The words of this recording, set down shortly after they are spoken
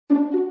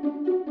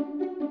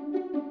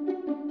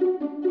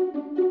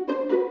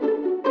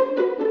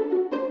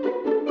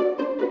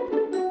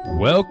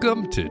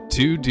Welcome to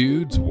Two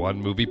Dudes,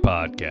 One Movie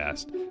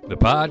Podcast, the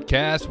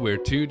podcast where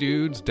two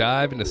dudes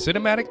dive into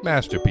cinematic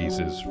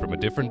masterpieces from a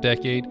different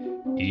decade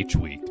each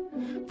week.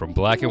 From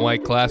black and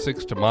white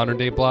classics to modern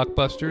day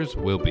blockbusters,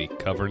 we'll be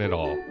covering it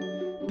all.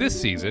 This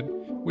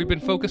season, we've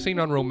been focusing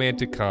on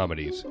romantic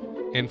comedies,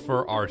 and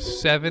for our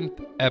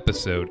 7th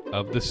episode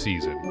of the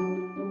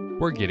season,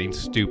 we're getting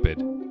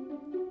stupid.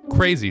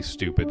 Crazy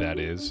stupid, that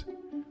is.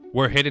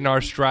 We're hitting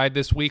our stride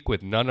this week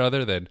with none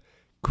other than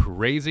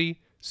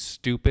Crazy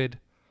Stupid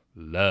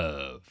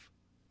Love.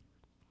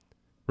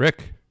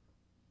 Rick.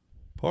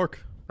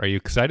 Park. Are you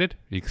excited?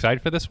 Are you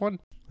excited for this one?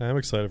 I am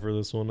excited for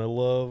this one. I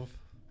love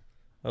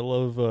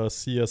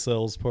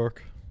CSL's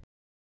Park.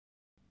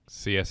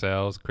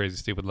 CSL's Crazy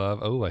Stupid Love.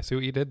 Oh, I see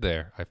what you did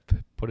there. I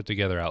put it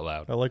together out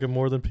loud. I like it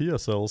more than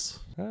PSL's.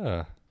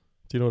 Ah.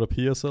 Do you know what a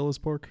PSL is,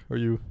 Park? Are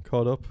you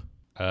caught up?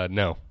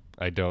 No,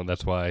 I don't.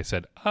 That's why I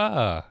said,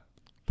 ah.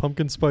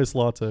 Pumpkin spice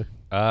latte.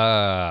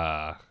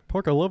 Ah.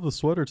 Park, I love the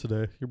sweater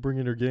today. You're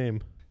bringing your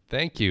game.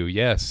 Thank you.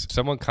 Yes.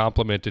 Someone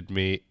complimented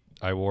me.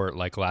 I wore it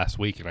like last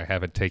week, and I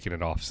haven't taken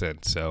it off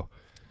since, so.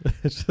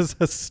 It just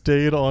has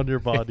stayed on your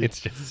body. It's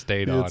just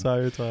stayed the on.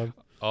 entire time.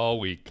 All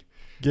week.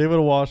 Gave it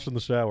a wash in the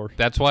shower.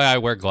 That's why I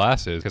wear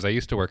glasses, because I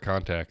used to wear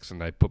contacts,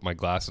 and I put my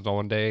glasses on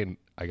one day, and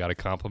I got a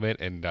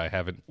compliment, and I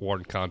haven't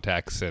worn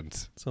contacts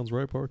since. Sounds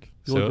right, Park.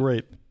 You look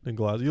great in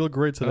glasses. You look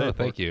great today, Oh,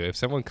 thank you. If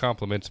someone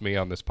compliments me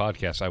on this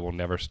podcast, I will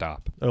never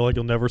stop. Oh, like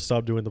you'll never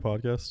stop doing the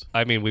podcast?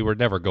 I mean, we were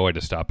never going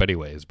to stop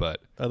anyways,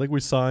 but... I think we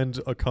signed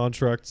a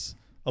contract,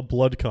 a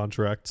blood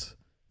contract,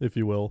 if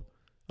you will,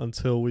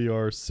 until we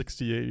are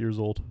 68 years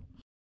old.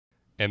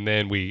 And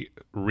then we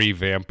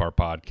revamp our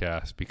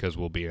podcast because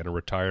we'll be in a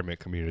retirement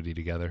community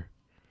together.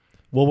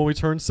 Well, when we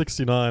turn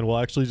 69, we'll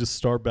actually just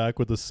start back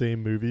with the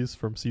same movies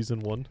from season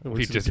 1. And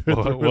We just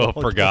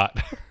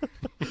forgot.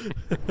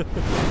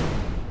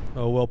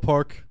 Oh, well,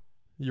 Park,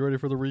 you ready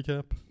for the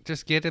recap?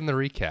 Just get in the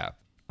recap.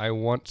 I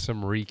want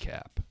some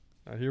recap.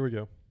 All right, here we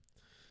go.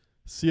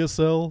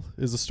 CSL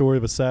is the story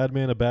of a sad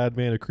man, a bad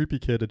man, a creepy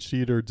kid, a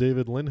cheater,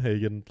 David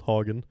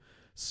Hagen,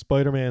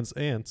 Spider-Man's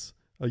aunt,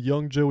 a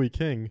young Joey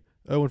King,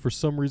 and for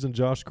some reason,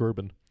 Josh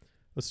Groban.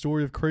 A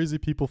story of crazy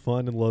people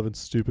finding love in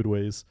stupid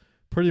ways.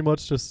 Pretty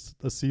much just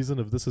a season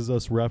of This Is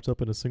Us wrapped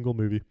up in a single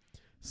movie.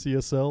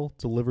 CSL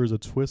delivers a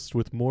twist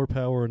with more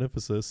power and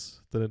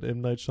emphasis than an M.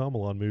 Night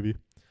Shyamalan movie.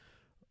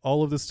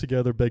 All of this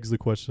together begs the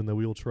question that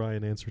we will try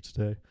and answer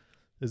today.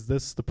 Is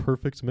this the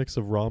perfect mix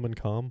of rom and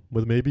com,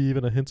 with maybe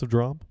even a hint of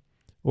drama?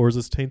 Or is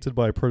this tainted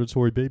by a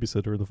predatory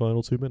babysitter in the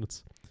final 2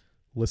 minutes?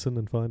 Listen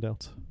and find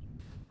out.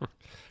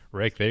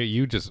 Rick, there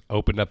you just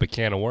opened up a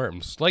can of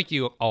worms, like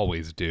you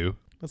always do.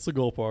 That's the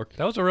goal, Park.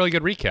 That was a really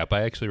good recap.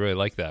 I actually really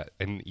like that.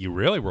 And you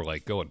really were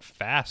like going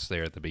fast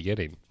there at the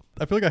beginning.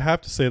 I feel like I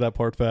have to say that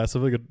part fast. I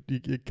feel like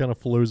it kind of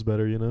flows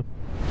better, you know?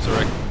 So,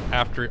 Rick,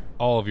 after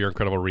all of your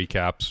incredible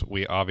recaps,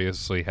 we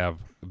obviously have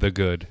the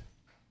good,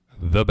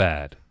 the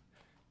bad,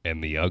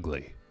 and the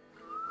ugly.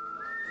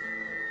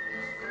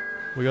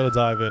 We got to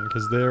dive in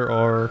because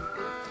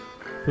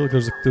I feel like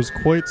there's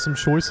quite some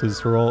choices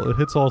for all. It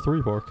hits all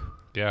three, Park.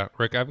 Yeah,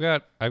 Rick, I've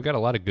got a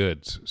lot of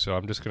goods, so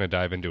I'm just going to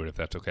dive into it if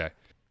that's okay.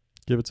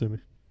 Give it to me.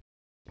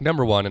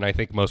 Number one, and I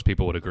think most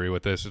people would agree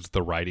with this, is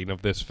the writing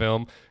of this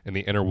film and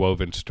the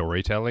interwoven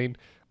storytelling.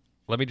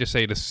 Let me just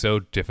say it is so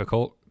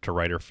difficult to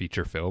write a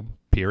feature film,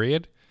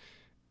 period.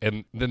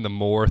 And then the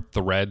more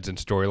threads and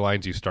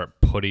storylines you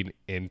start putting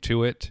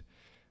into it,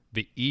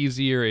 the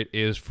easier it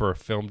is for a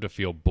film to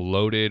feel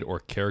bloated or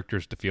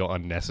characters to feel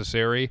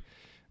unnecessary.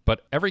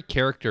 But every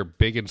character,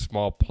 big and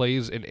small,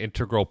 plays an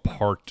integral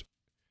part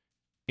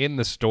in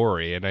the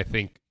story. And I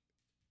think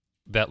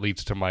that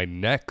leads to my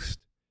next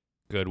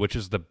good, which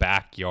is the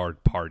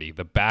backyard party.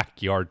 The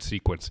backyard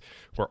sequence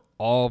where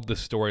all of the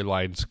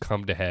storylines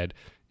come to head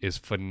is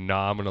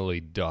phenomenally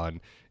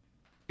done.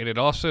 And it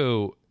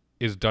also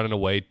is done in a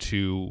way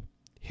to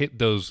hit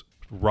those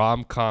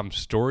rom-com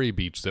story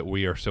beats that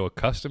we are so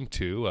accustomed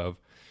to of,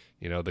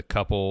 you know, the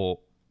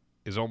couple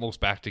is almost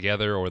back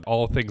together or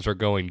all things are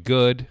going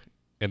good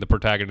in the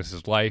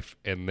protagonist's life,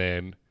 and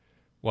then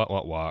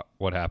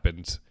what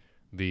happens?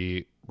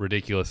 The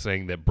ridiculous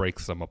thing that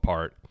breaks them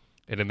apart.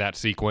 And in that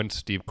sequence,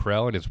 Steve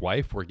Carell and his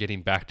wife were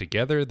getting back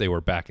together. They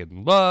were back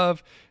in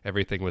love.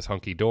 Everything was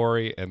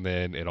hunky-dory, and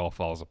then it all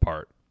falls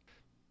apart.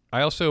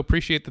 I also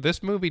appreciate that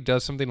this movie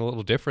does something a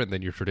little different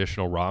than your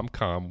traditional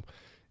rom-com.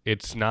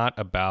 It's not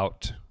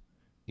about,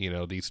 you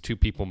know, these two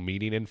people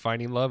meeting and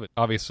finding love.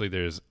 Obviously,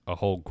 there's a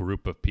whole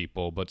group of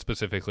people, but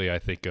specifically I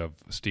think of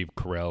Steve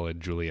Carell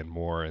and Julianne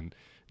Moore and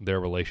their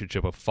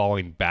relationship of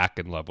falling back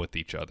in love with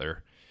each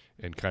other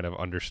and kind of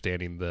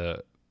understanding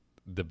the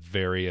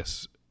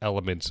various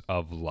elements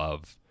of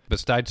love.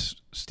 Besides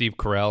Steve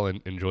Carell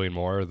and Julianne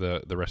Moore,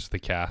 the rest of the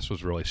cast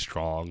was really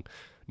strong.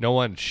 No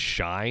one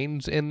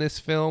shines in this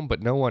film,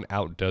 but no one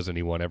outdoes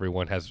anyone.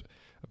 Everyone has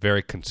a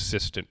very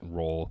consistent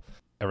role.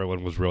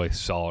 Everyone was really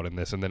solid in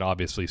this. And then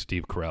obviously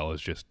Steve Carell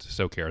is just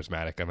so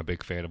charismatic. I'm a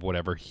big fan of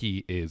whatever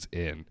he is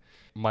in.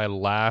 My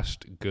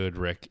last good,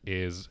 Rick,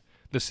 is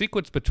the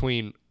sequence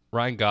between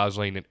Ryan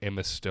Gosling and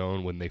Emma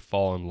Stone, when they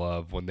fall in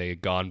love, when they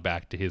had gone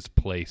back to his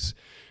place,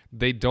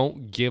 they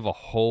don't give a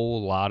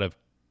whole lot of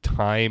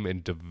time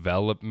and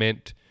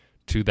development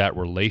to that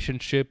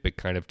relationship. It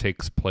kind of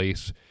takes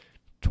place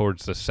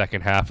towards the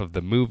second half of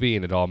the movie,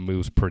 and it all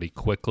moves pretty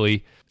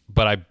quickly.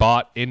 But I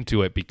bought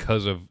into it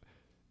because of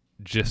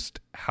just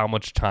how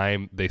much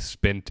time they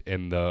spent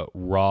in the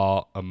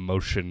raw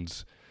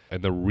emotions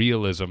and the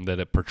realism that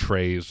it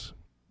portrays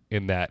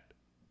in that,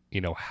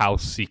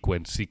 house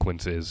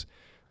sequences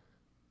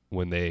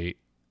when they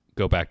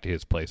go back to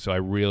his place. So I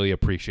really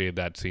appreciated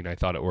that scene. I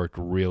thought it worked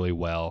really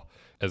well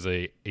as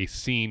a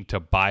scene to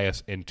buy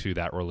us into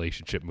that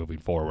relationship moving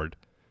forward.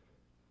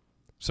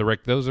 So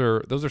Rick, those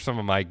are some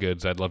of my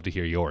goods. I'd love to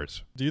hear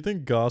yours. Do you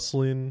think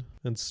Gosling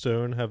and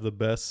Stone have the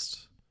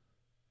best,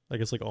 I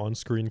guess, like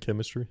on-screen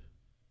chemistry?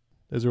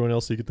 Is there anyone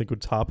else you could think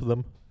would top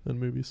them in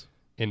movies?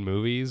 In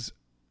movies,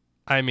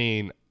 I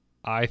mean,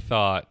 I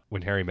thought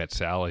When Harry Met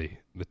Sally,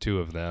 the two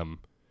of them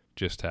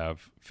just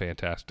have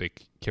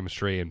fantastic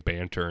chemistry and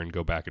banter and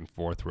go back and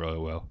forth really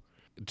well.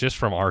 Just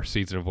from our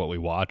season of what we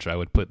watch, I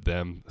would put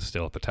them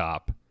still at the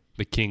top.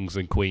 The kings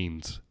and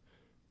queens.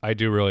 I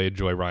do really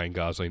enjoy Ryan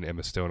Gosling and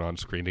Emma Stone on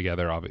screen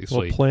together,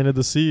 obviously. Well, planted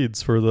the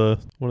seeds for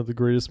one of the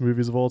greatest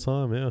movies of all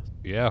time, yeah.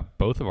 Yeah,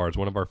 both of ours,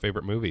 one of our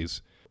favorite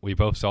movies. We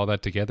both saw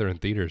that together in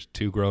theaters,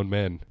 two grown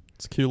men.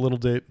 It's a cute little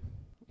date.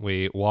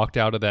 We walked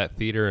out of that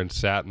theater and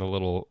sat in the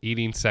little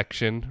eating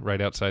section right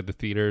outside the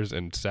theaters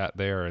and sat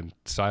there in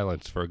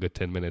silence for a good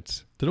 10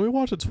 minutes. Didn't we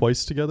watch it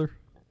twice together?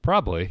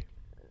 Probably.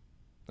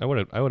 I would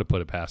have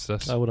put it past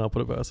us. I would not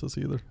put it past us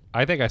either.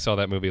 I think I saw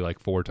that movie like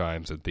 4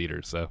 times in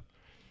theaters, so.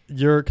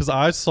 Because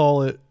I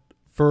saw it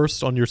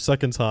first on your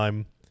second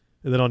time,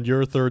 and then on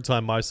your third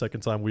time, my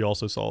second time, we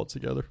also saw it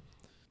together.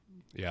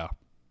 Yeah.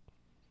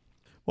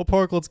 Well,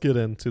 Park, let's get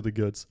into the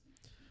goods.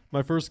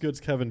 My first good's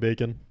Kevin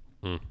Bacon.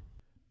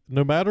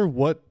 No matter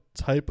what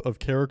type of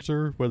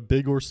character, whether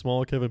big or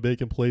small, Kevin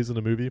Bacon plays in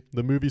a movie,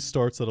 the movie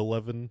starts at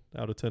 11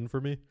 out of 10 for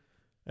me,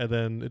 and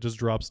then it just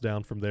drops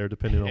down from there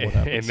depending on what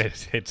happens.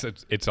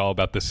 And it's all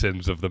about the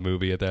sins of the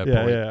movie at that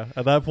point. Yeah.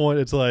 At that point,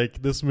 it's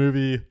like this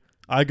movie.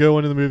 I go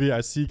into the movie, I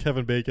see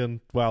Kevin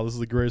Bacon. Wow, this is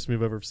the greatest movie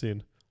I've ever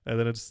seen. And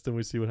then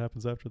we see what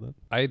happens after that.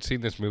 I had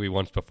seen this movie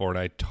once before, and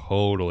I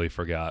totally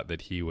forgot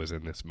that he was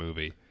in this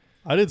movie.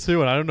 I did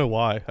too, and I don't know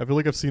why. I feel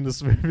like I've seen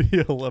this movie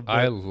a lot.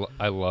 I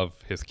love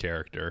his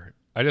character.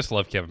 I just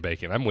love Kevin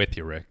Bacon. I'm with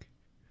you, Rick.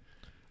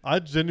 I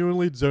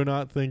genuinely do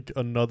not think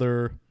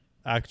another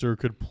actor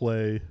could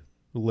play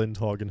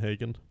Lindhagen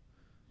Hagen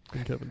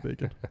than Kevin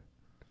Bacon.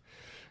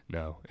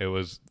 No, it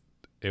was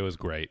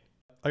great.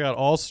 I got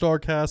all-star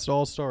cast,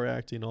 all-star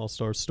acting,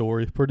 all-star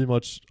story. Pretty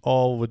much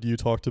all what you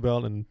talked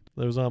about, and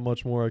there's not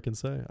much more I can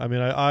say. I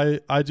mean,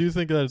 I do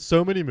think that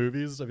so many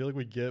movies, I feel like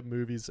we get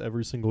movies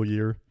every single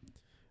year,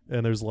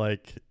 and there's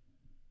like,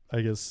 I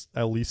guess,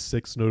 at least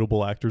 6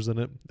 notable actors in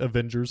it.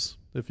 Avengers,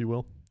 if you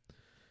will.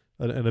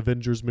 An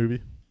Avengers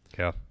movie.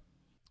 Yeah.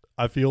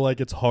 I feel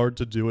like it's hard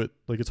to do it.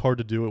 Like, it's hard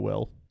to do it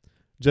well.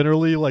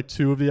 Generally, like,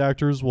 2 of the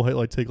actors will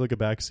like take like a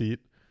back seat.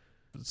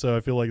 So I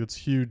feel like it's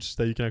huge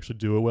that you can actually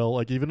do it well.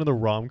 Like, even in the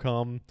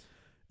rom-com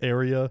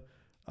area,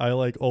 I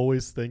like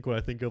always think when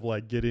I think of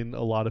like getting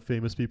a lot of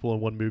famous people in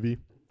one movie,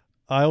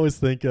 I always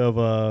think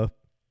of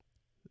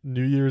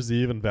New Year's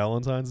Eve and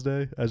Valentine's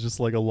Day as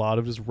just like a lot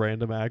of just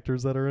random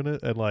actors that are in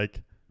it. And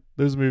like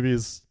those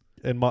movies,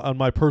 and on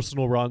my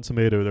personal Rotten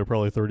Tomato, they're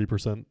probably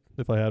 30%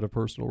 if I had a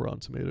personal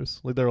Rotten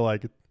Tomatoes. Like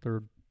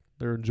they're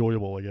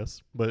enjoyable, I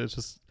guess. But it's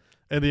just,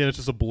 in the end, it's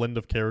just a blend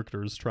of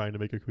characters trying to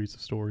make a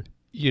cohesive story.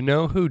 You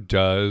know who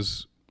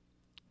does,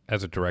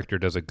 as a director,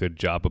 does a good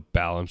job of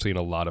balancing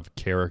a lot of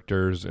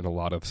characters and a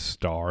lot of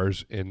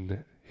stars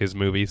in his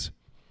movies?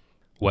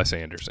 Wes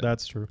Anderson.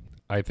 That's true.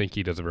 I think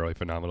he does a really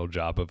phenomenal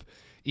job of,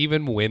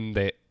 even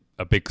when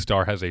a big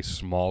star has a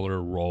smaller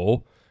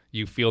role,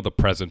 you feel the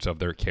presence of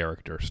their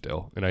character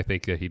still. And I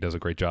think that he does a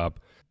great job.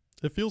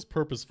 It feels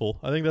purposeful.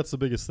 I think that's the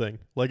biggest thing.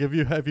 Like if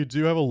you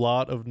do have a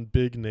lot of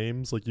big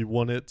names, like you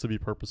want it to be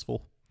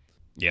purposeful.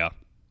 Yeah.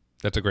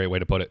 That's a great way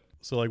to put it.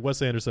 So like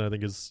Wes Anderson, I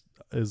think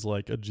is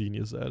like a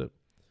genius at it.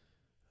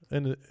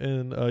 And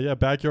yeah,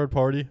 Backyard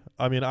Party.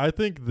 I mean, I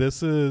think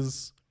this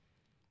is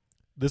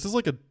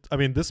like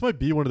this might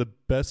be one of the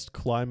best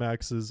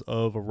climaxes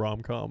of a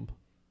rom-com.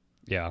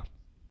 Yeah.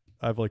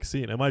 I've like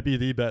seen. It might be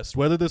the best.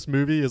 Whether this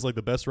movie is like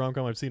the best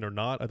rom-com I've seen or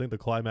not, I think the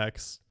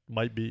climax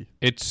might be.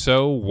 It's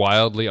so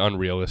wildly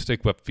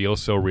unrealistic, but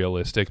feels so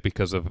realistic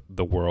because of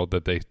the world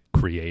that they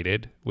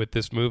created with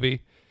this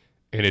movie.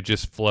 And it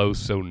just flows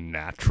so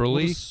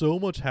naturally. Well, so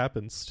much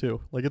happens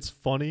too. Like it's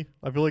funny.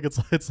 I feel like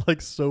it's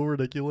like so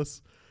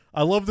ridiculous.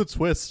 I love the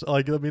twist.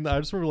 Like I mean, I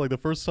just remember like the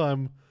first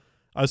time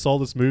I saw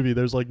this movie,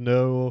 there's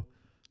no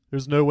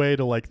way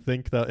to like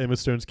think that Emma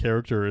Stone's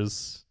character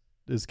is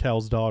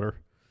Cal's daughter.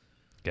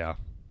 Yeah.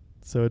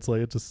 So it's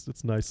like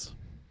it's nice.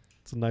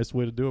 It's a nice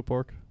way to do it,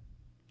 Park.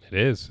 It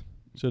is.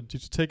 You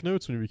should take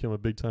notes when you become a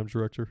big time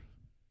director.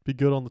 Be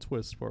good on the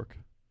twist, Park.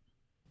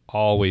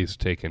 Always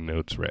taking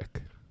notes,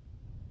 Rick.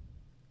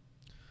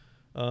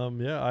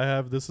 Yeah, I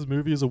have this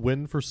movie is a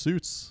win for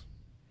Suits.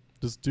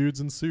 Just dudes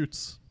in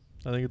suits.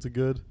 I think it's a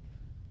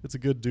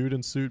good dude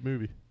in suit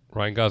movie.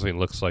 Ryan Gosling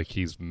looks like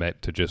he's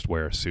meant to just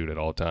wear a suit at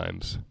all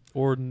times.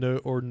 Or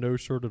no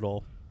shirt at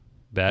all.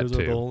 That those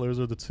too. Those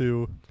are the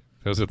two.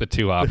 Those are the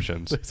two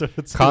options. Those are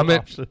the two comment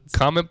options.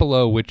 comment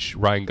below which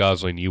Ryan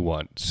Gosling you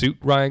want: suit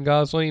Ryan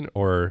Gosling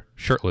or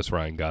shirtless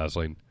Ryan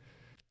Gosling.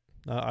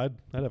 I'd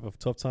have a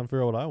tough time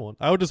figuring out what I want.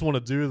 I would just want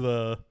to do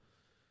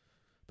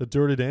the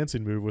Dirty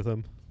Dancing move with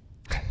him.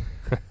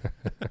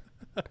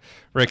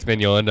 Rick, then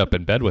you'll end up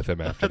in bed with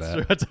him after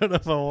That's that. true. I don't know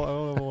if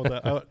I want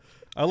that.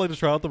 I'd like to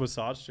try out the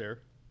massage chair.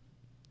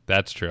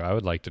 That's true. I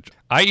would like to.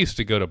 I used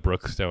to go to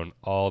Brookstone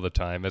all the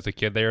time as a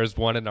kid. There was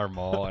one in our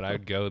mall, and I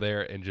would go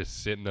there and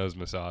just sit in those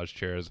massage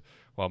chairs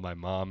while my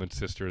mom and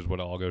sisters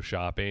would all go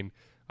shopping.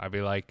 I'd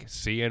be like,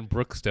 see you in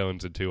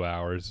Brookstones in 2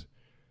 hours.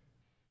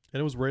 And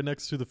it was right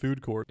next to the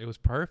food court. It was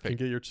You can perfect.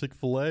 get your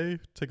Chick-fil-A,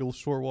 take a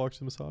short walk to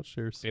the massage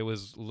chairs. It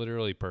was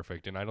literally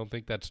perfect, and I don't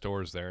think that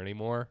store's there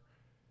anymore.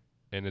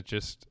 And it's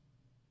just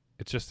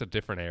a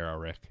different era,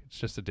 Rick. It's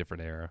just a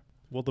different era.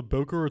 Well, the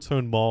Boca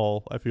Raton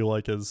Mall, I feel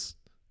like, is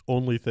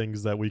only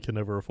things that we can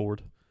never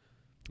afford.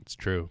 It's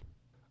true.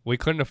 We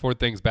couldn't afford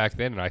things back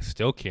then, and I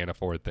still can't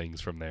afford things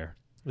from there.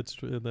 It's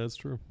true. That's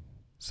true.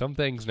 Some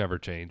things never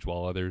change,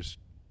 while others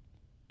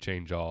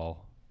change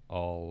all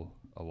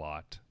a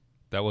lot.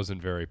 That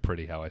wasn't very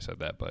pretty how I said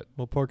that, but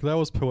Well, Park, that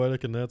was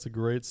poetic, and that's a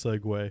great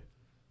segue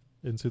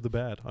into the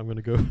bad. I'm going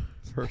to go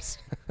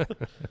first.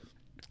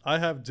 I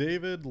have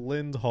David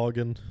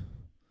Lindhagen.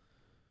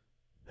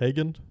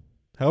 Hagen?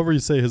 However you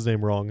say his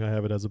name wrong, I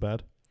have it as a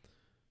bad.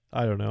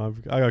 I don't know.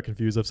 I got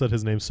confused. I've said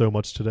his name so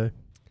much today.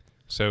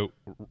 so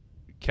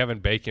Kevin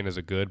Bacon is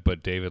a good,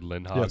 but David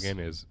Lindhagen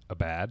is a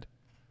bad.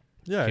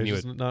 Yeah, Can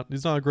he's you- not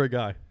a great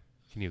guy.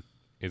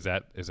 Is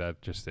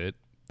that just it?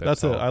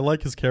 That's it. all? I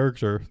like his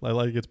character. I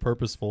like it's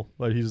purposeful.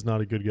 Like he's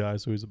not a good guy,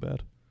 so he's a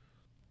bad.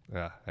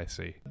 I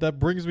see. That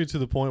brings me to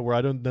the point where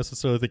I don't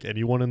necessarily think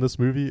anyone in this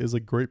movie is a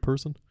great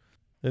person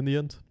in the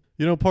end.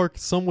 You know, Park,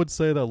 some would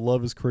say that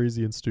love is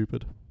crazy and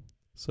stupid.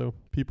 So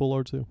people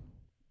are too.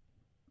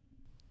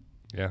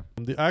 Yeah.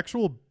 The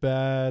actual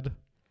bad,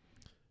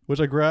 which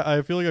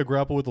I feel like I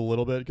grapple with a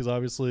little bit because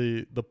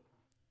obviously the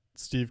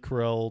Steve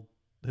Carell,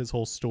 his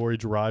whole story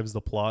drives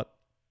the plot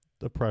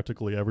of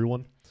practically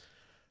everyone.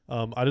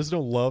 I just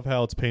don't love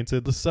how it's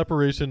painted. The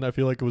separation, I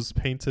feel like it was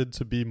painted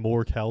to be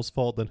more Cal's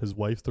fault than his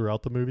wife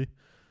throughout the movie.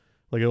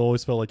 Like it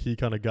always felt like he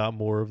kind of got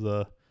more of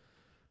the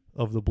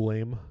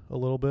blame a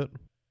little bit.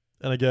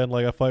 And again,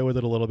 like I fight with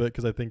it a little bit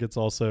because I think it's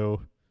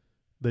also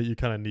that you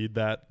kind of need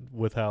that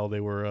with how they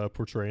were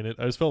portraying it.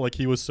 I just felt like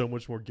he was so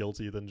much more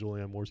guilty than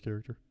Julianne Moore's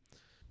character.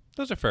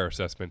 Those are fair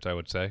assessments, I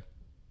would say.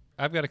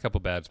 I've got a couple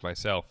bads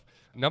myself.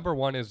 Number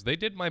one is they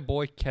did my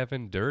boy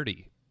Kevin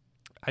dirty.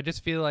 I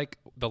just feel like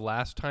the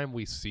last time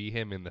we see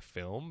him in the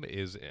film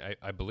is,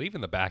 I believe,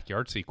 in the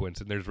backyard sequence,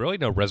 and there's really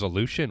no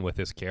resolution with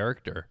his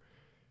character.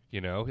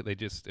 You know,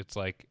 it's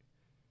like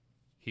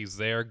he's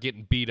there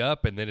getting beat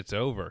up, and then it's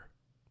over.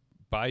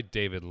 By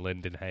David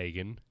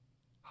Lindenhagen,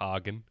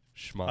 Hagen,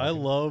 Schmagen. I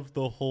love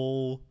the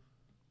whole,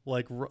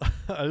 like,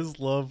 I just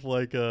love,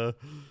 like,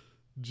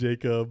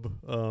 Jacob,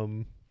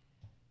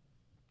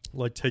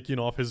 like, taking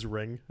off his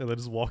ring and then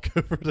just walk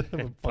over to him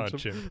and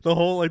punch him. The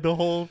whole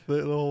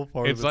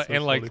part It's of like, so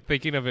and funny. like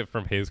thinking of it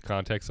from his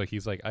context, like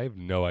he's like, I have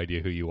no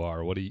idea who you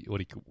are. What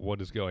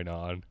is going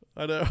on?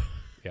 I know.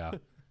 Yeah,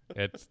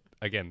 it's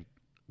again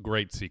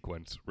great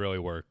sequence, really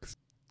works.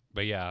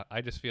 But yeah,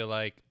 I just feel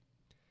like,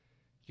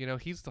 you know,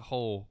 he's the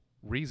whole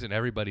reason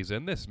everybody's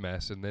in this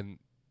mess, and then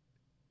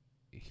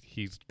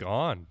he's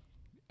gone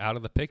out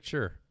of the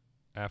picture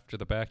after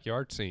the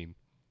backyard scene.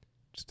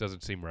 Just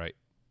doesn't seem right.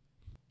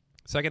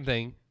 Second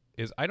thing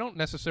is I don't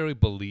necessarily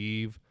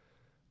believe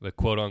the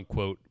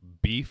quote-unquote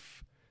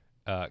beef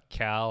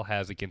Cal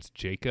has against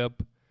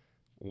Jacob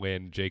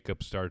when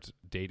Jacob starts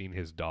dating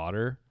his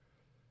daughter.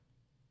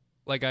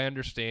 Like, I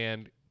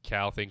understand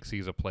Cal thinks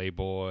he's a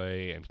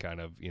playboy and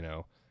kind of, you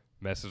know,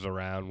 messes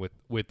around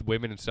with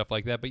women and stuff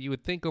like that, but you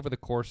would think over the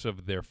course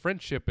of their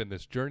friendship and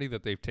this journey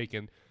that they've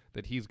taken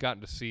that he's gotten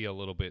to see a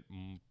little bit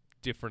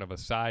different of a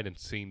side and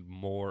seen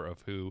more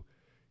of who,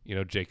 you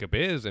know, Jacob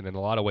is, and in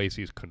a lot of ways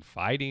he's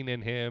confiding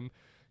in him.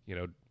 You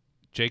know,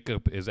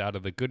 Jacob is out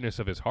of the goodness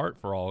of his heart,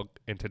 for all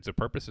intents and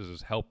purposes,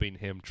 is helping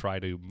him try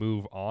to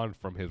move on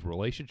from his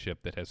relationship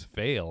that has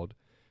failed,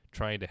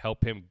 trying to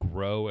help him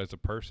grow as a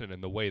person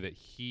in the way that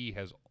he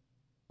has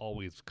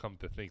always come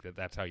to think that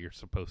that's how you're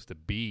supposed to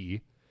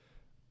be.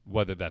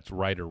 Whether that's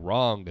right or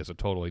wrong is a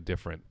totally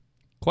different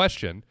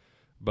question,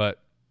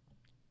 but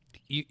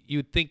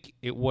you'd think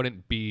it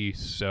wouldn't be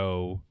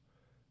so,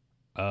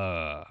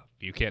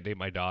 you can't date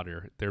my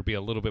daughter. There'd be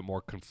a little bit more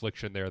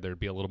confliction there. There'd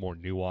be a little more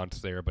nuance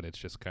there, but it's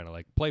just kind of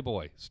like,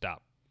 Playboy,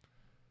 stop.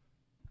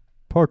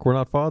 Park, we're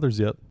not fathers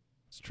yet.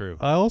 It's true.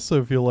 I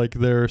also feel like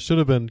there should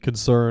have been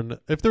concern.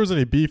 If there was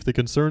any beef, the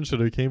concern should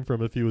have came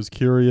from if he was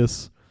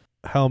curious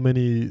how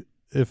many,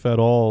 if at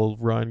all,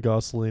 Ryan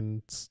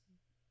Gosling's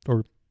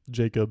or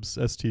Jacob's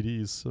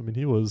STDs. I mean,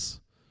 he was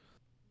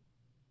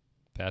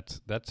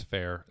That's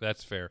fair.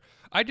 That's fair.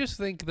 I just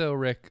think though,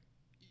 Rick,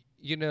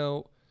 you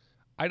know,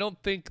 I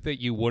don't think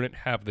that you wouldn't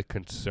have the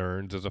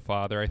concerns as a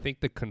father. I think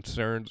the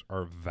concerns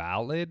are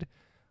valid.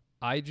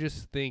 I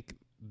just think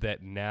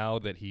that now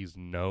that he's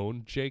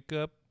known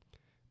Jacob,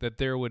 that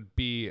there would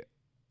be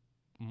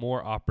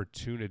more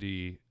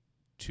opportunity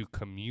to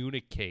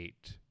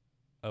communicate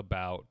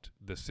about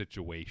the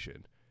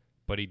situation.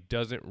 But he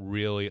doesn't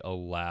really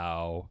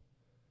allow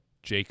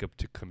Jacob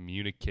to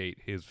communicate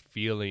his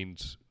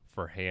feelings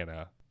for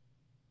Hannah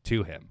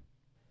to him.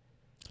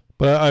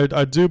 But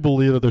I do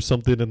believe that there's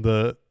something in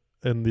the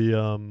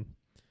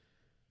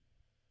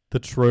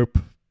trope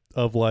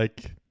of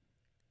like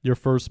your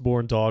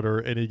firstborn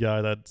daughter, any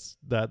guy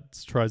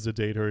that tries to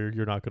date her,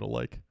 you're not gonna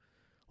like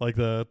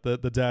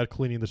the dad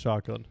cleaning the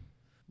shotgun.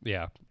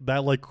 Yeah.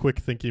 That like quick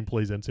thinking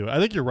plays into it. I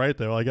think you're right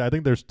though. Like I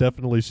think there's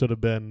definitely should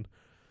have been.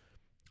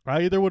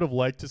 I either would have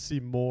liked to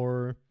see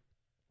more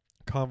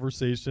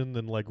conversation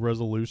and like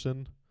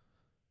resolution,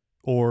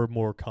 or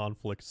more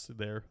conflicts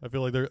there. I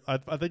feel like there. I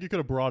think you could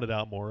have brought it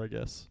out more, I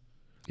guess.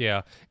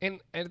 Yeah.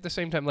 And at the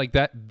same time, like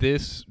that,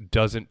 this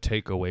doesn't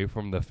take away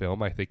from the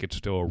film. I think it's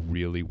still a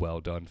really well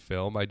done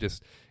film.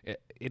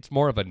 It's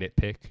more of a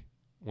nitpick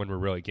when we're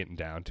really getting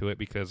down to it,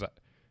 because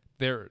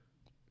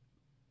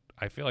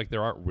I feel like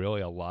there aren't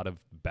really a lot of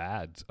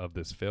bads of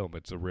this film.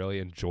 It's a really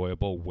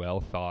enjoyable, well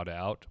thought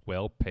out,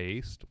 well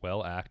paced,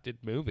 well acted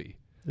movie.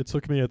 It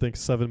took me, I think,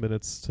 7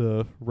 minutes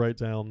to write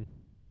down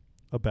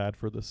a bad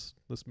for this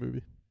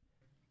movie.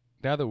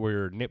 Now that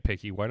we're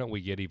nitpicky, why don't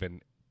we get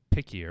even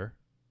pickier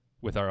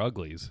with our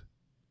uglies?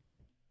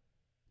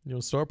 You know,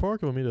 Star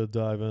Park, or want me to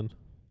dive in?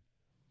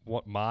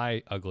 What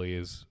my ugly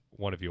is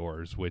one of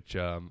yours, which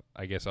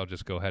I guess I'll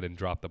just go ahead and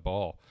drop the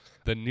ball.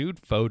 The nude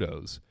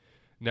photos.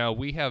 Now,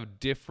 we have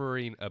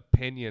differing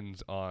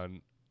opinions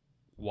on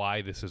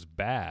why this is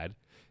bad,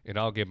 and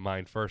I'll give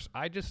mine first.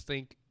 I just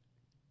think,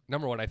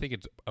 number one, I think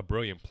it's a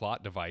brilliant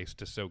plot device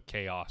to sow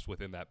chaos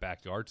within that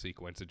backyard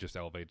sequence. It just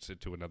elevates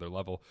it to another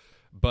level.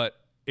 But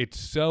it's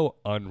so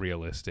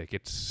unrealistic.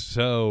 It's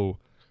so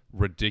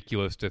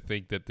ridiculous to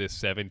think that this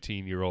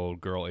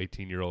 17-year-old girl,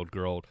 18-year-old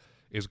girl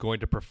is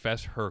going to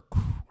profess her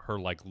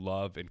like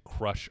love and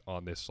crush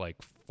on this like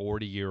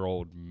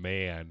 40-year-old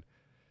man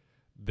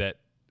that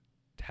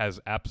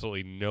has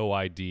absolutely no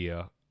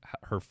idea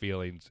her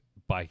feelings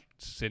by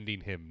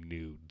sending him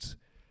nudes.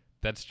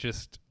 That's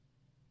just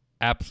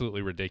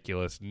absolutely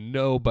ridiculous.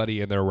 Nobody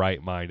in their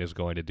right mind is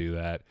going to do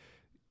that.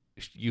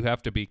 You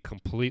have to be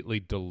completely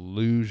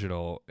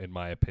delusional, in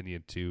my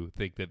opinion, to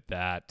think that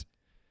that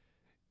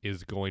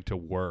is going to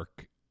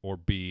work or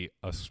be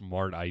a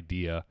smart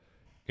idea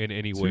in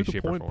any way,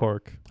 shape, or form.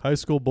 Park. High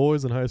school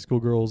boys and high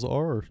school girls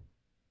are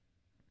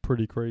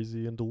pretty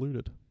crazy and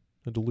deluded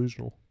and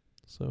delusional.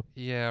 So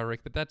yeah,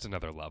 Rick, but that's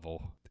another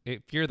level.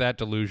 If you're that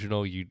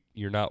delusional,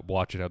 you're not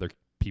watching other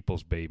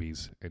people's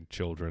babies and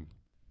children.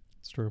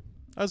 It's true.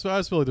 I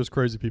just feel like there's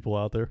crazy people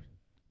out there.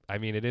 I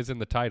mean, it is in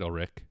the title,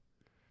 Rick.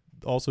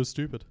 Also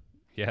stupid.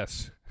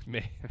 Yes.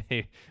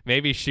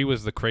 Maybe she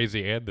was the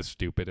crazy and the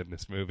stupid in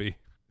this movie.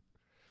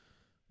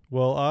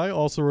 Well, I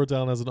also wrote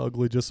down as an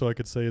ugly just so I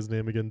could say his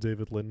name again,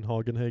 David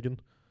Lindhagen.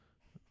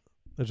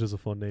 That's just a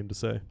fun name to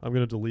say. I'm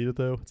going to delete it,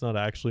 though. It's not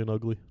actually an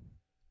ugly.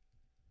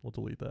 We'll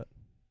delete that.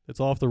 It's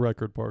off the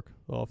record, Park.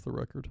 Off the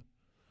record.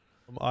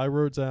 I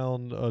wrote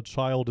down a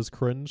child is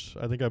cringe.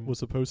 I think I was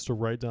supposed to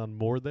write down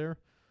more there.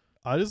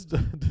 I just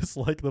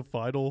dislike the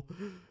final,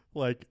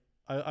 like,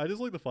 I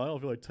just like the final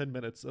for like 10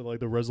 minutes and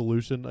like the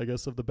resolution, I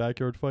guess, of the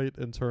backyard fight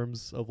in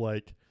terms of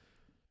like,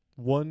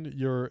 one,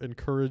 you're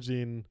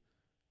encouraging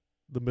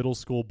the middle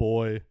school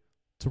boy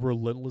to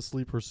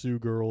relentlessly pursue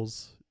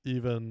girls,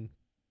 even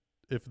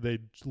if they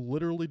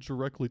literally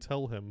directly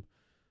tell him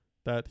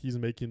that he's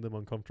making them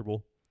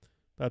uncomfortable.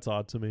 That's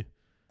odd to me.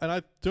 And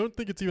I don't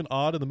think it's even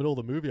odd in the middle of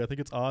the movie. I think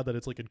it's odd that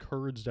it's like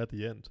encouraged at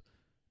the end.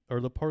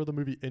 Or the part of the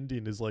movie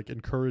ending is like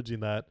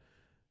encouraging that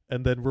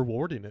and then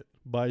rewarding it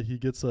by he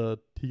gets a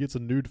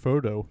nude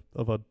photo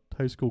of a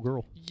high school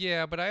girl.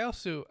 Yeah, but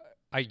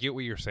I get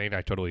what you're saying.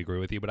 I totally agree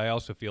with you, but I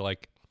also feel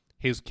like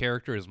his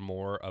character is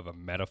more of a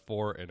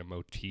metaphor and a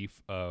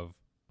motif of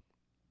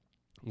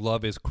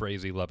love is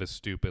crazy, love is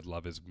stupid,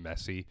 love is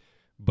messy,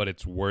 but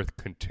it's worth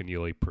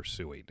continually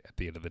pursuing at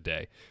the end of the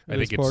day. I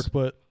think it's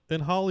but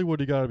in Hollywood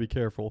you got to be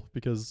careful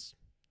because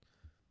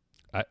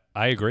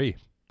I agree.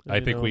 I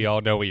think we all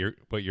know what you're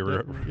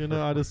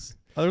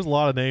there's a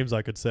lot of names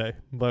I could say,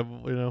 but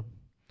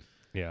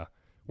yeah.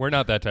 We're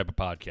not that type of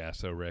podcast,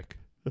 so Rick.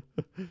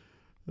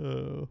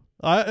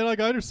 I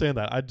understand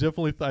that. I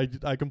definitely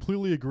I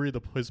completely agree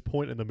his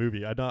point in the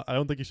movie. I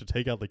don't think you should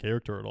take out the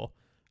character at all.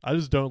 I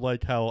just don't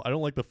like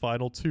the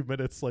final 2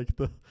 minutes. Like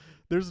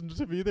there's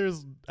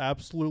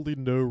absolutely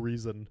no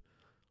reason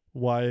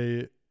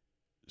why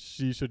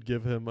she should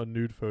give him a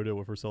nude photo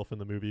of herself in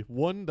the movie.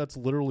 One, that's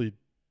literally,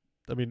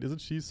 I mean,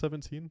 isn't she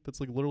 17? That's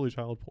like literally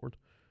child porn.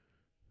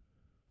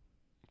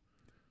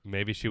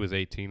 Maybe she was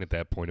 18 at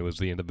that point. It was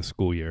the end of the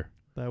school year.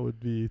 That would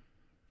be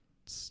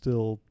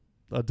still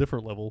a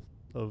different level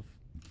of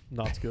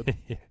not good.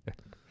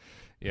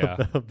 Yeah.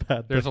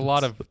 bad There's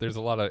things. there's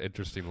a lot of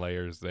interesting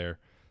layers there.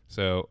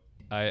 So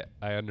I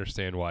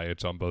understand why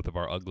it's on both of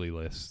our ugly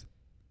lists.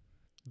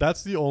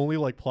 That's the only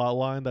like plot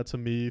line that to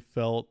me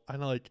felt I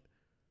know like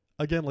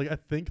again like I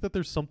think that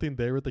there's something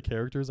there with the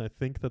characters. And I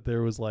think that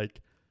there was like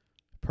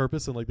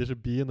purpose and like they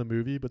should be in the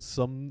movie, but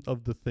some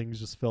of the things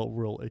just felt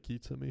real icky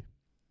to me.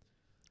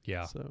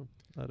 Yeah. So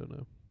I don't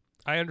know.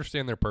 I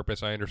understand their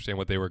purpose. I understand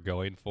what they were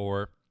going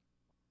for.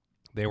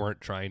 They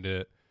weren't trying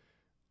to,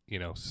 you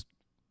know,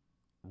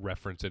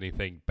 reference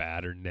anything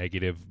bad or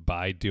negative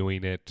by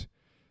doing it,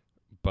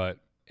 but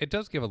it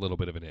does give a little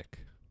bit of an ick.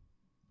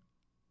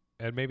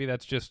 And maybe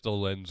that's just the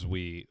lens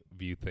we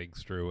view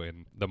things through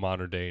in the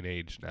modern day and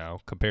age now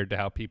compared to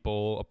how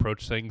people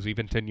approach things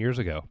even 10 years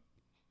ago.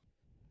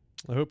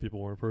 I hope people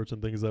weren't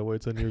approaching things that way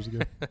 10 years ago.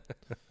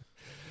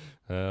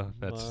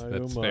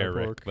 That's fair,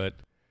 Rick, but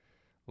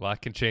a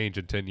lot can change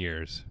in 10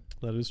 years.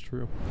 That is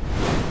true.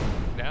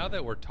 Now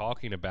that we're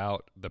talking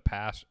about the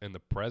past and the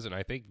present,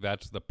 I think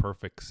that's the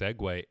perfect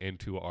segue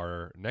into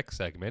our next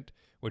segment,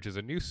 which is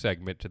a new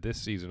segment to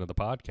this season of the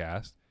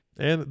podcast.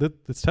 And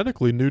it's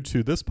technically new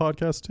to this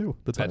podcast too.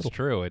 The title. That's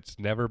true. It's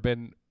never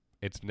been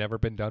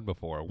done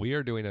before. We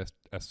are doing a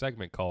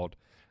segment called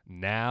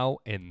Now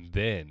and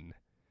Then,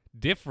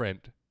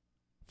 different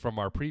from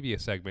our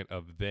previous segment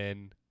of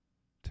Then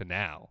to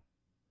Now,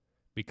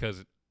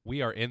 because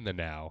we are in the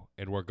now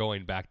and we're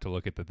going back to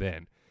look at the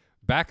then.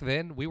 Back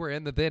then, we were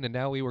in the then and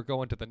now we were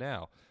going to the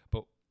now.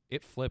 But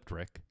it flipped,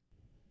 Rick.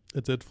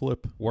 It did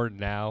flip. We're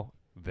now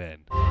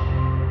then.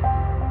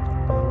 Now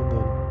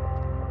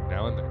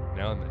and then.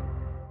 Now and then.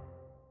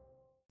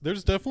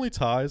 There's definitely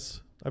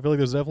ties. I feel like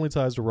there's definitely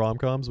ties to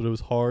rom-coms, but it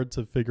was hard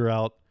to figure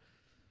out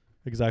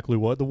exactly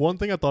what. The one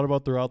thing I thought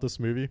about throughout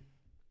this movie,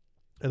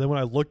 and then when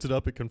I looked it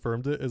up, it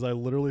confirmed it, is I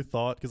literally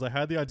thought, because I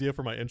had the idea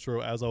for my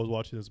intro as I was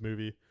watching this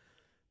movie,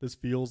 this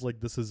feels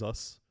like This Is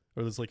Us.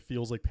 Or this like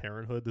feels like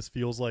Parenthood. This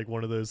feels like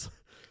one of those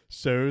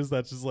shows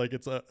that's just like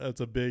it's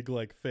a big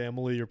like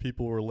family or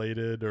people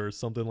related or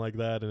something like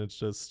that, and it's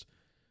just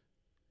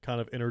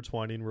kind of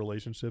intertwining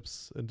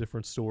relationships and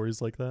different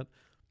stories like that.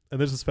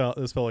 And this felt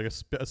like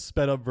a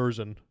sped up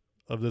version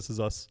of This Is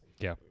Us.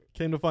 Yeah.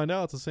 Came to find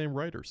out it's the same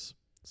writers,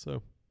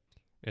 so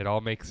it all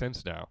makes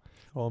sense now.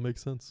 All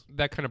makes sense.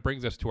 That kind of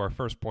brings us to our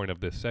first point of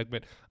this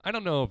segment. I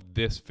don't know if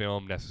this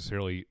film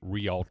necessarily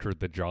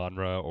re-altered the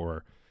genre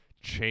or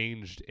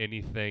changed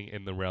anything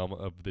in the realm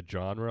of the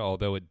genre,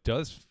 although it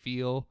does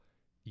feel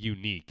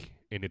unique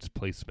in its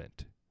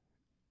placement.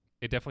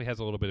 It definitely has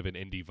a little bit of an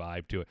indie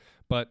vibe to it.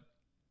 But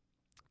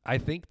I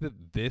think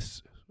that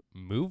this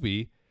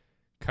movie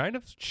kind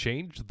of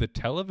changed the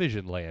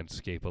television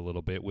landscape a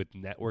little bit with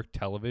network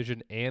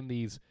television and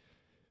these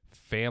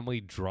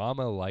family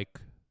drama-like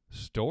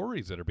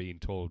stories that are being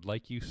told,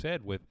 like you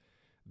said, with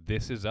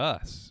This Is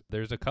Us.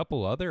 There's a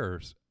couple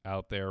others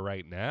out there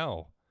right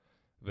now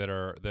that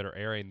are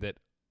airing that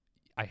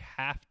I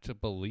have to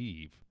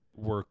believe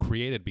were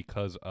created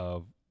because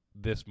of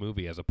this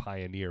movie as a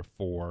pioneer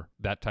for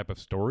that type of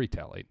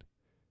storytelling.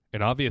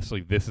 And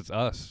obviously This Is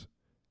Us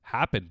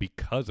happened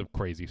because of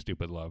Crazy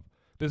Stupid Love.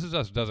 This Is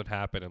Us doesn't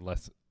happen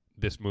unless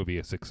this movie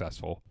is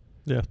successful.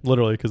 Yeah,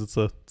 literally, because it's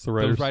the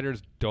writers. Those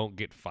writers don't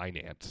get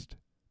financed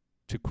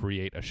to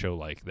create a show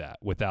like that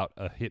without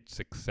a hit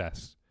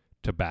success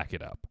to back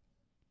it up.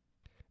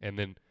 And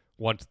then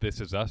once This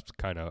Is Us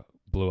kind of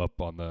blew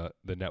up on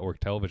the network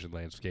television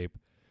landscape,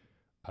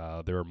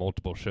 there were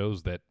multiple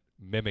shows that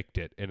mimicked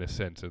it in a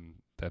sense, and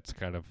that's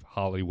kind of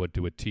Hollywood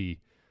to a T.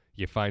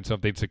 You find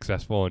something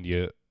successful and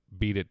you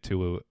beat it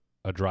to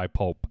a dry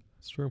pulp.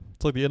 It's true.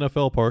 It's like the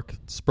NFL park,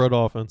 spread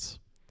offense.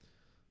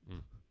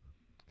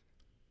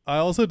 I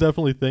also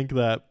definitely think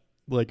that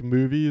like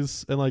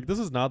movies, and like this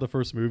is not the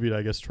first movie to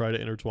I guess try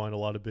to intertwine a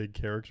lot of big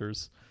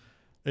characters.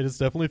 It just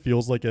definitely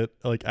feels like it,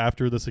 like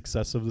after the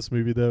success of this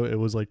movie though, it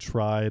was like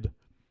tried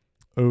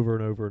over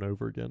and over and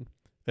over again.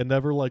 It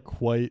never like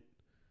quite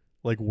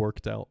like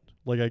worked out.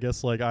 Like I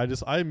guess like I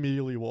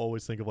immediately will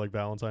always think of like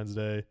Valentine's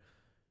Day,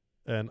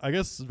 and I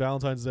guess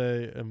Valentine's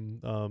Day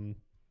and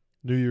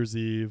New Year's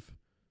Eve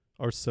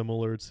are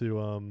similar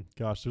to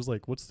there's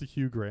like what's the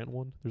Hugh Grant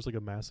one? There's like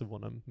a massive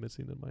one I'm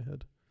missing in my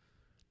head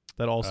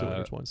that also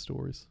intertwines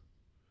stories.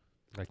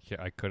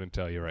 I couldn't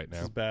tell you right now.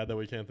 It's bad that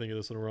we can't think of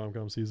this in a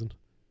rom-com season.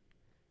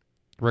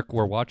 Rick,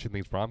 we're watching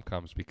these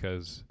rom-coms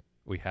because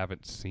we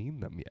haven't seen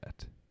them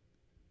yet.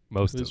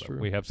 Most of them. True.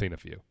 We have seen a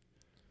few.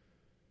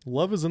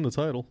 Love is in the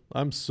title.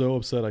 I'm so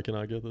upset I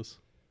cannot get this.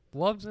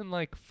 Love's in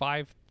like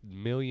 5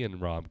 million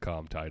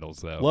rom-com titles,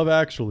 though. Love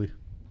Actually.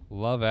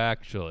 Love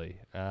Actually.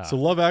 So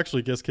Love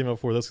Actually guess came out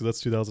before this because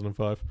that's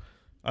 2005.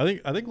 I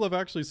think Love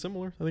Actually is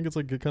similar. I think it's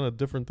like kind of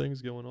different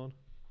things going on.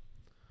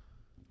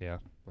 Yeah.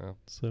 Well,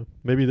 so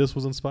maybe this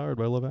was inspired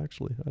by Love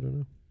Actually. I don't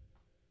know.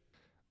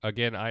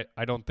 Again, I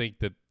don't think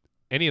that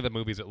any of the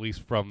movies, at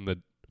least from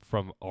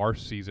our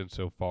season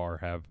so far,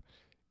 have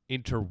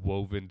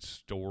interwoven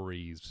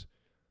stories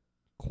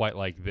quite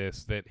like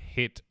this that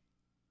hit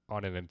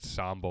on an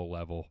ensemble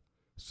level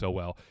so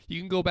well. You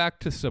can go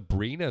back to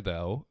Sabrina,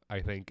 though,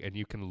 I think, and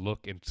you can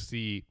look and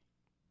see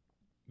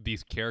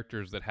these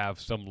characters that have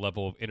some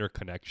level of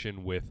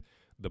interconnection with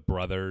the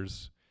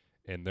brothers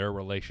and their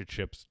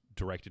relationships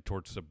directed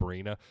towards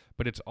Sabrina,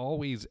 but it's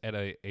always at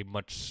a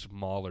much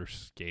smaller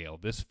scale.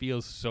 This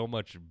feels so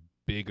much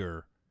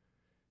bigger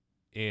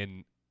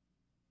in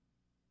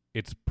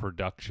its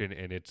production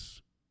and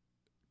its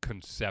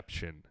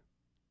conception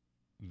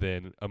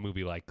than a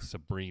movie like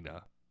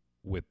Sabrina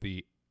with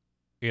the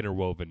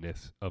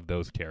interwovenness of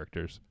those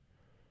characters.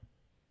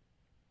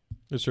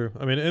 It's true.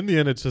 I mean, in the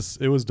end,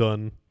 it was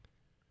done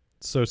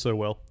so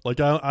well. Like,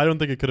 I don't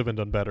think it could have been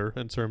done better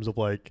in terms of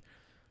like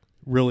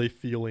really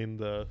feeling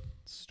the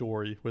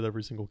story with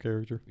every single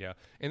character. Yeah,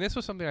 and this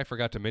was something I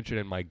forgot to mention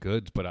in my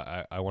goods, but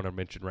I want to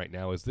mention right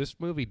now is this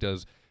movie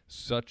does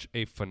such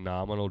a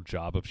phenomenal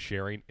job of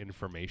sharing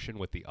information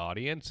with the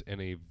audience in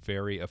a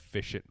very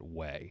efficient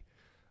way.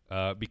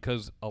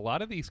 Because a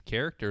lot of these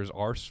characters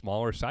are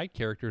smaller side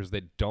characters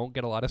that don't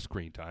get a lot of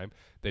screen time,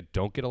 that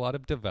don't get a lot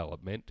of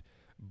development,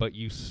 but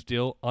you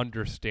still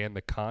understand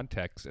the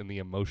context and the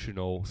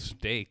emotional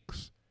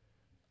stakes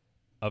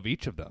of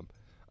each of them.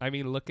 I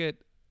mean, look at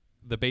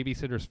the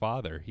babysitter's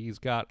father. He's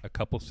got a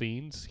couple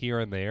scenes here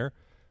and there,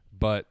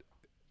 but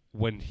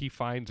when he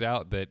finds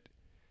out that,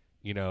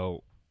 you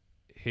know,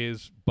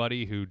 his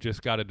buddy who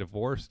just got a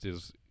divorce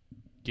is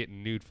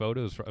getting nude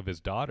photos of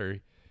his daughter,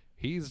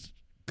 he's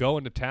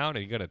going to town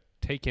and you're going to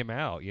take him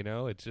out, you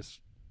know? It's just,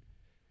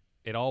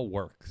 it all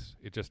works.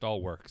 It just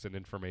all works, and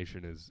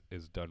information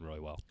is done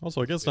really well.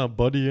 Also, I guess not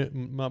buddy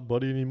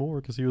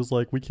anymore, because he was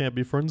like, we can't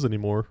be friends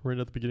anymore right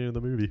at the beginning of the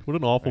movie. What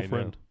an awful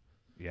friend.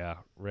 Yeah.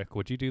 Rick,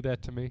 would you do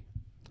that to me?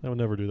 I would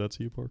never do that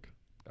to you, Park.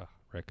 Oh,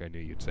 Rick, I knew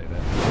you'd say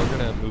that. We're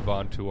going to move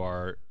on to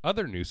our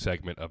other new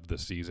segment of the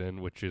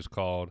season, which is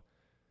called,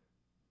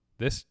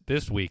 this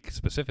week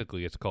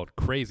specifically, it's called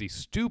Crazy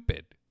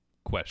Stupid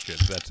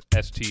Questions. That's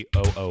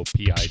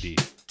STOOPID.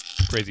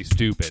 Crazy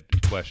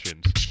Stupid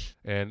Questions.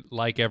 And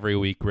like every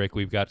week, Rick,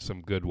 we've got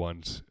some good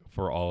ones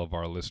for all of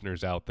our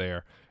listeners out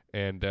there.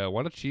 And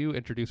why don't you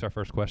introduce our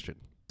first question?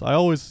 I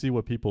always see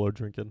what people are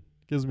drinking.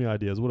 Gives me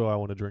ideas. What do I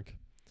want to drink?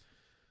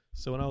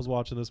 So when I was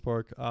watching this,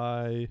 Park,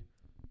 I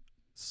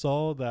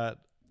saw that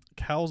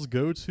Cal's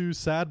go-to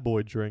sad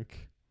boy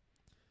drink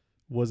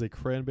was a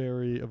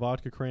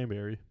vodka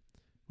cranberry,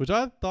 which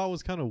I thought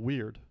was kind of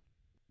weird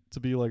to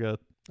be like a,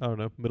 I don't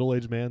know,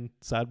 middle-aged man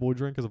sad boy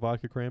drink as a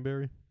vodka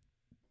cranberry.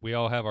 We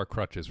all have our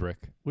crutches,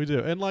 Rick. We do.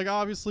 And like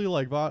obviously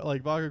like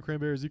vodka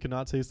cranberries, you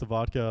cannot taste the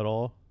vodka at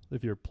all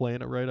if you're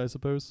playing it right, I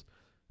suppose.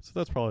 So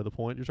that's probably the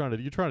point. You're trying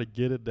to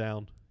get it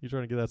down. You're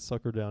trying to get that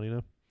sucker down, you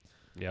know?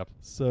 Yep.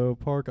 So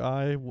Park,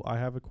 I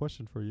have a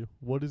question for you.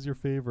 What is your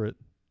favorite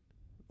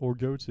or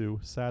go-to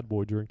sad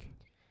boy drink?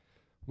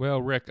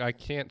 Well, Rick, I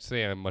can't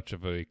say I'm much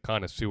of a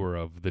connoisseur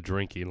of the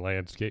drinking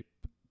landscape.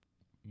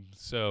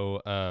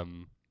 So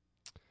I'm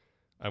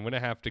going to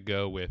have to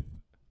go with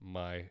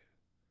my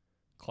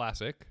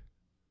classic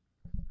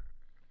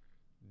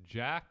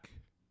Jack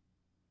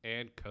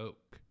and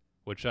Coke,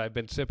 which I've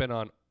been sipping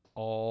on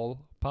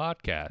all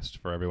podcast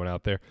for everyone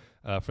out there.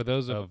 For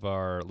those of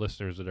our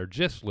listeners that are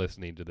just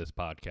listening to this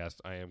podcast,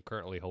 I am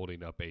currently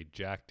holding up a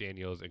Jack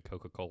Daniels and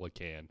Coca-Cola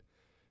can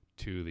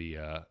to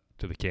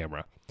the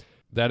camera.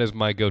 That is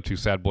my go-to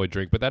sad boy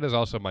drink, but that is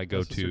also my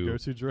go-to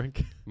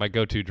drink. My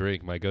go-to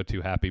drink, my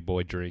go-to happy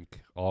boy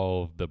drink,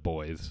 all of the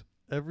boys.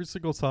 Every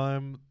single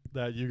time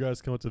that you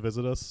guys come to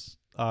visit us,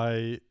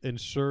 I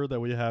ensure that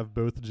we have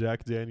both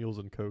Jack Daniels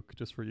and Coke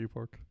just for you,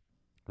 Park.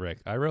 Rick,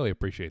 I really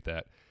appreciate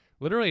that.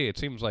 Literally, it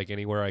seems like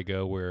anywhere I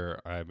go where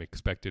I'm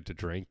expected to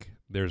drink,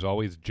 there's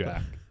always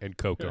Jack and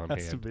Coke on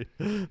hand.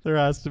 There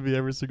has to be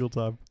every single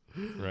time.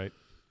 Right.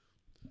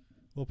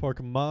 Well,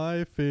 Park,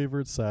 my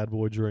favorite sad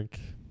boy drink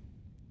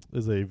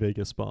is a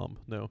Vegas bomb.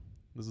 No,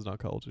 this is not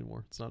college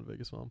anymore. It's not a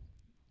Vegas bomb.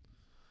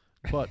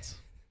 But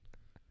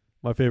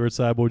my favorite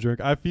sad boy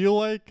drink, I feel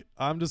like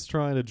I'm just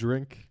trying to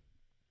drink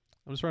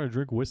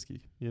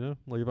whiskey, you know?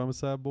 Like if I'm a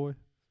sad boy,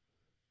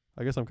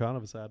 I guess I'm kind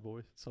of a sad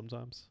boy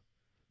sometimes.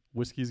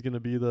 Whiskey's going to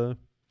be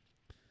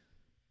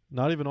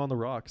not even on the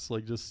rocks.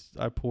 Like just,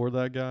 I pour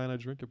that guy and I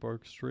drink it,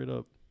 Park, straight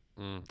up.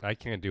 I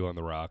can't do on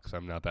the rocks.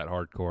 I'm not that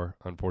hardcore,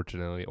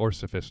 unfortunately, or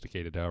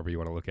sophisticated, however you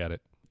want to look at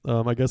it.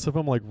 I guess if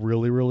I'm like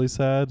really, really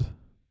sad,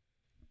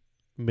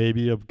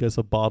 maybe a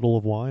bottle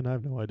of wine. I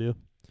have no idea.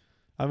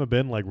 I haven't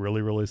been like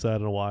really, really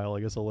sad in a while. I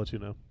guess I'll let you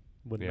know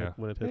when it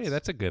hits. Hey,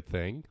 that's a good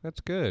thing.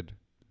 That's good.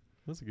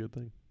 That's a good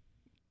thing.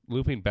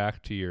 Looping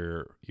back to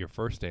your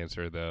first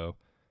answer, though,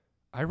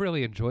 I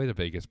really enjoy the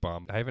Vegas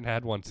bomb. I haven't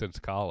had one since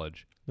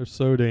college. They're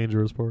so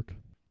dangerous, Park.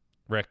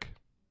 Rick,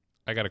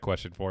 I got a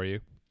question for you.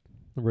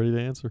 I'm ready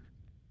to answer.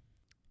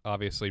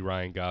 Obviously,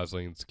 Ryan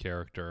Gosling's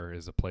character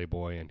is a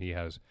playboy, and he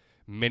has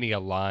many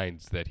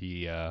lines that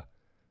he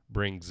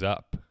brings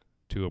up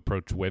to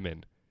approach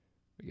women.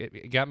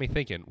 It got me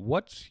thinking,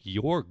 what's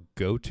your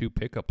go-to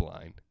pickup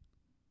line?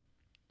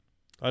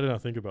 I did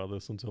not think about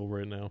this until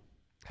right now.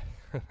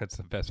 That's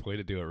the best way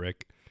to do it,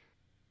 Rick.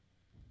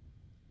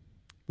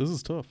 This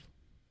is tough.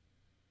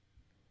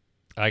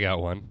 I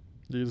got one.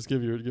 You just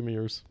give me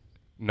yours.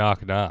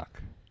 Knock,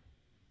 knock.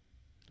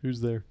 Who's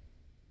there?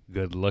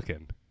 Good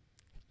looking.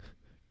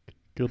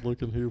 Good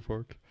looking who,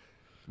 Park?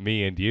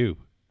 Me and you.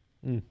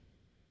 Mm,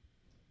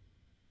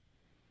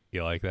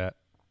 You like that?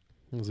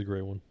 that was a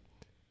great one.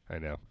 I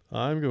know.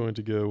 I'm going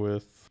to go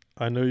with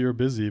I know you're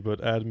busy,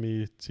 but add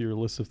me to your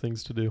list of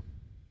things to do.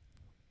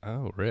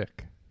 Oh,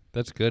 Rick.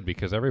 That's good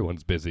because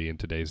everyone's busy in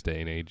today's day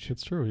and age.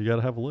 It's true. You got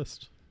to have a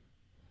list.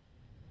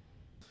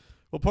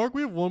 Well, Park,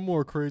 we have one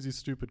more crazy,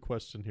 stupid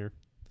question here.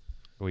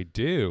 We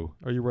do.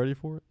 Are you ready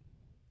for it?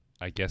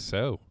 I guess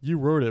so. You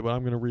wrote it, but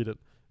I'm going to read it.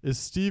 Is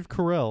Steve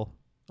Carell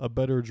a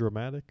better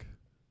dramatic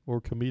or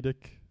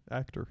comedic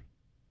actor?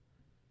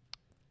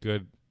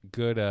 Good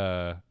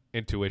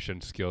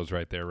intuition skills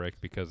right there,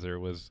 Rick, because there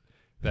was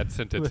that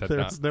sentence had There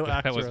not was no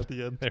that actor was- at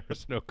the end. There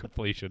was no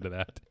completion to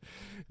that.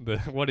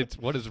 What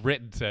is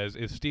written says,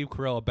 is Steve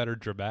Carell a better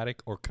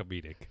dramatic or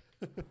comedic?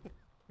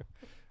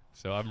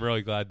 So I'm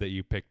really glad that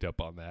you picked up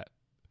on that.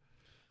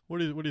 What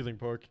do you think,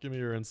 Park? Give me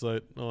your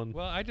insight on.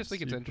 Well, I just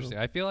think it's Steve interesting.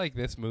 Carell. I feel like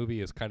this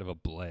movie is kind of a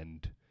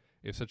blend.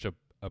 It's such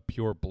a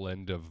pure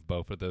blend of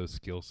both of those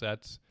skill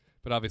sets.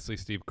 But obviously,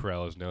 Steve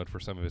Carell is known for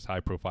some of his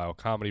high-profile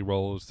comedy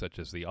roles, such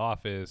as The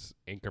Office,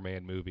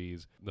 Anchorman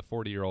movies, The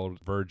 40-Year-Old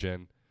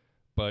Virgin.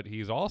 But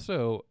he's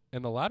also,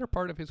 in the latter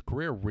part of his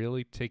career,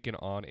 really taken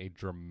on a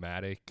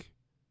dramatic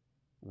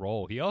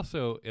role. He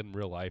also, in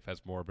real life,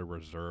 has more of a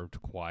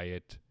reserved,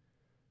 quiet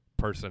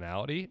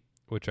personality,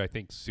 which I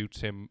think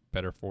suits him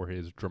better for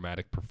his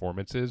dramatic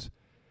performances.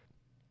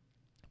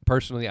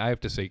 Personally, I have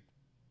to say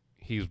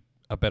he's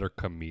a better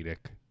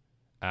comedic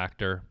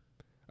actor.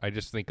 I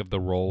just think of the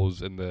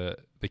roles and the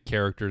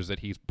characters that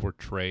he's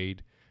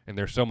portrayed, and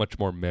they're so much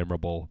more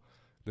memorable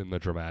than the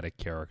dramatic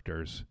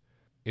characters.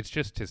 It's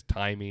just his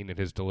timing and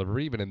his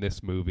delivery, even in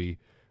this movie,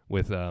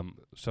 with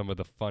some of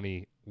the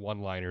funny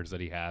one-liners that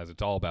he has.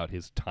 It's all about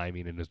his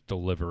timing and his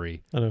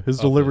delivery. I know his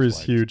of delivery those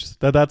is lines. huge.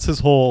 That's his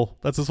whole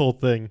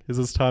thing. Is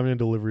his timing and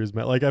delivery is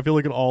met. Like I feel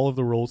like in all of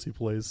the roles he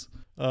plays.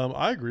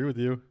 I agree with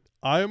you.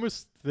 I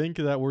almost think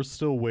that we're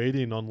still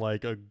waiting on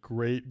like a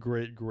great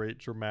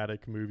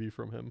dramatic movie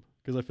from him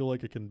because I feel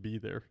like it can be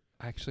there.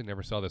 I actually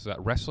never saw this.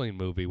 That wrestling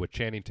movie with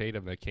Channing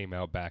Tatum that came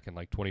out back in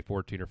like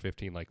 2014 or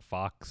 15, like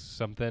Fox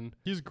something.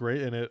 He's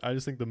great in it. I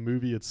just think the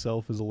movie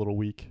itself is a little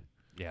weak.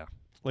 Yeah.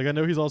 Like I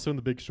know he's also in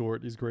The Big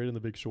Short. He's great in The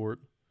Big Short.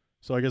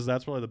 So I guess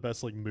that's probably the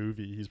best like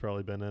movie he's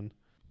probably been in.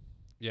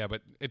 Yeah,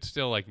 but it's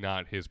still like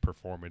not his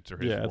performance or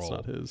his role. It's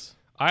not his.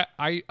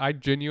 I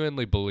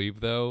genuinely believe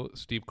though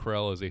Steve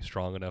Carell is a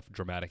strong enough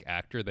dramatic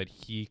actor that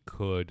he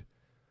could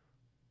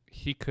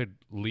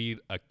lead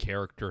a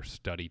character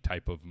study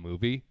type of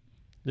movie.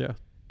 Yeah.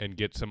 And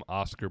get some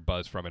Oscar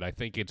buzz from it. I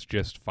think it's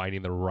just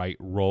finding the right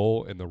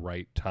role in the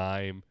right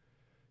time.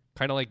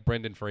 Kind of like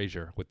Brendan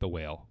Fraser with The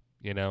Whale,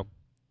 you know?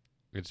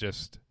 It's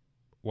just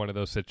one of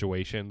those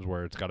situations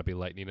where it's got to be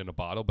lightning in a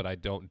bottle, but I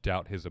don't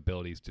doubt his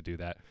abilities to do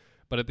that.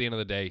 But at the end of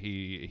the day,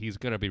 he's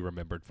going to be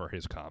remembered for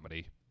his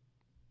comedy.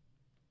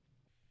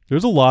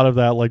 There's a lot of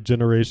that like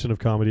generation of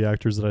comedy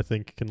actors that I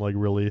think can like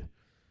really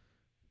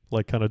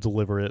like kind of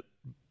deliver it.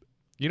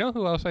 You know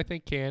who else I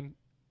think can?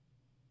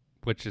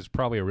 Which is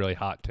probably a really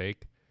hot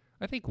take.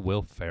 I think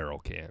Will Ferrell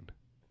can.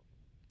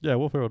 Yeah,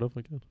 Will Ferrell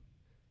definitely can.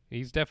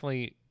 He's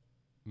definitely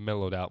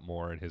mellowed out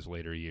more in his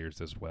later years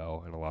as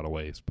well in a lot of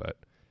ways, but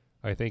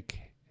I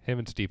think him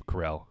and Steve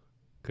Carell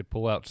could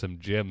pull out some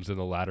gems in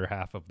the latter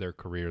half of their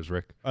careers,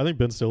 Rick. I think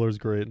Ben Stiller's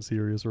great in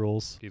serious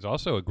roles. He's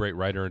also a great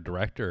writer and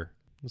director.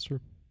 That's true.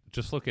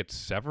 Just look at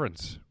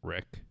Severance,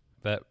 Rick.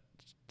 That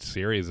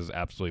series is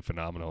absolutely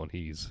phenomenal,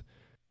 and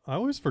I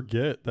always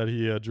forget that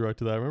he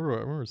directed that. I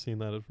remember seeing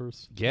that at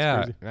first. It's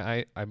yeah,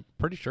 crazy. I'm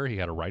pretty sure he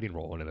had a writing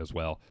role in it as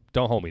well.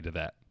 Don't hold me to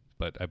that,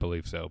 but I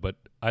believe so. But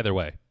either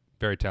way,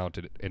 very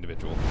talented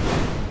individual.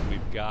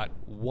 We've got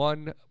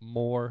one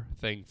more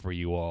thing for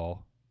you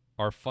all.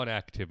 Our fun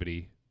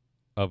activity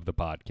of the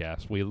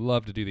podcast. We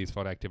love to do these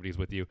fun activities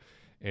with you.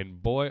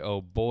 And boy,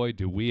 oh boy,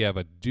 do we have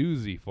a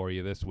doozy for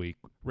you this week.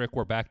 Rick,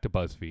 we're back to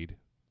BuzzFeed.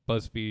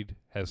 BuzzFeed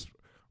has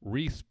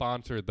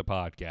re-sponsored the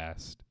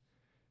podcast,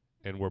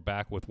 and we're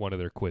back with one of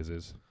their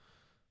quizzes.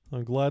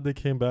 I'm glad they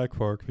came back,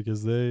 Park,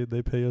 because they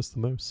pay us the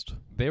most.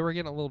 They were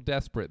getting a little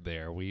desperate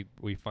there. We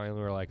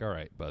finally were like, all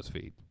right,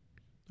 BuzzFeed.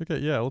 Okay,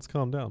 yeah, let's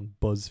calm down,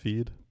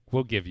 BuzzFeed.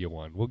 We'll give you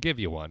one.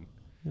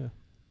 Yeah.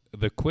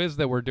 The quiz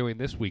that we're doing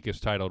this week is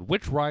titled,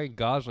 Which Ryan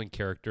Gosling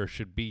character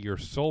should be your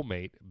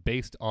soulmate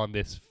based on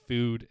this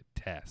food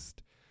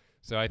test?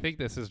 So I think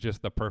this is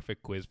just the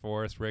perfect quiz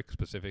for us, Rick,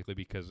 specifically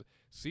because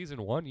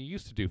season 1, you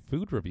used to do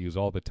food reviews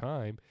all the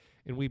time,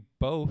 and we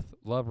both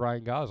love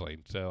Ryan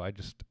Gosling. So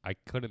I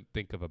couldn't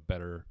think of a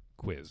better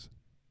quiz.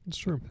 It's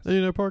true. And,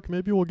 you know, Park,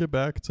 maybe we'll get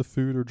back to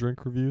food or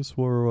drink reviews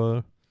where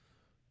we'll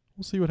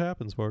see what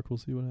happens, Park. We'll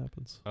see what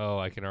happens. Oh,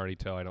 I can already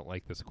tell I don't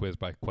like this quiz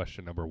by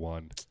question number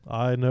 1.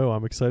 I know.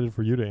 I'm excited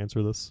for you to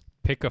answer this.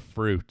 Pick a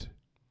fruit.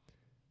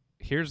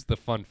 Here's the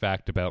fun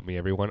fact about me,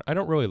 everyone. I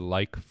don't really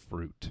like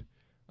fruit.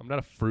 I'm not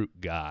a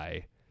fruit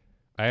guy.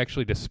 I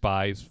actually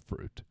despise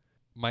fruit.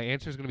 My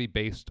answer is going to be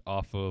based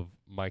off of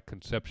my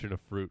conception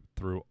of fruit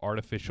through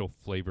artificial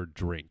flavored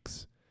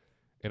drinks.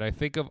 And I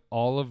think of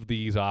all of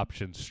these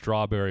options,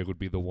 strawberry would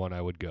be the one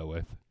I would go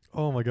with.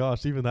 Oh my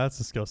gosh, even that's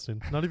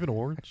disgusting. Not even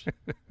orange.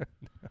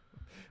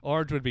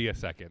 Orange would be a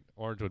second.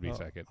 Orange would be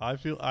second. I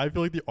feel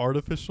like the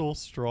artificial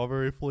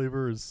strawberry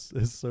flavor is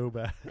so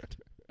bad.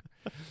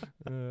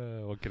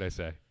 What can I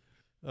say?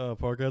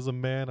 Parker, as a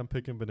man, I'm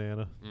picking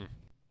banana.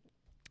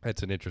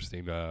 That's an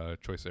interesting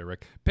choice there,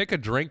 Rick. Pick a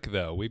drink,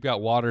 though. We've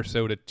got water,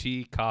 soda,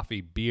 tea,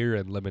 coffee, beer,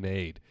 and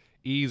lemonade.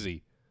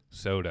 Easy.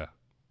 Soda.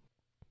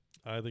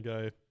 I think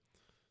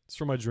it's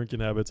from my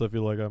drinking habits. I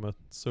feel like I'm a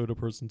soda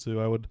person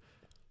too. I would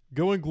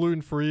go in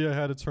gluten free. I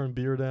had to turn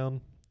beer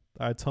down.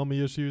 I had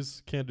tummy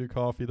issues. Can't do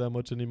coffee that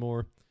much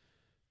anymore.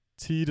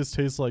 Tea just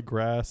tastes like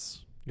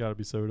grass. Gotta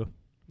be soda.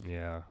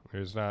 Yeah,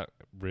 there's not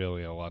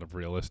really a lot of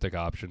realistic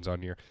options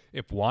on here.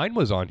 If wine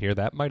was on here,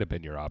 that might have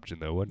been your option,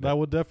 though, wouldn't it? That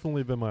would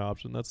definitely be my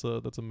option. That's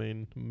a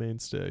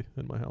mainstay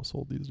in my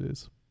household these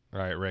days. All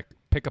right, Rick.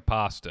 Pick a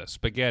pasta.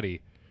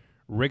 Spaghetti,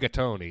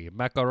 rigatoni,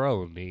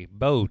 macaroni,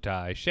 bow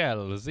tie,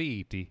 shell,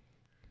 ziti.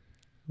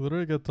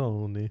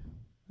 Rigatoni.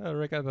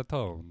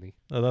 Rigatoni.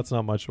 That's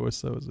not my choice,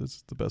 though.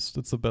 It's the best.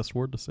 It's the best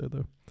word to say,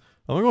 though.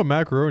 I'm gonna go with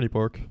macaroni,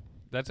 Park.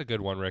 That's a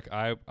good one, Rick.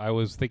 I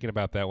was thinking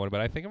about that one,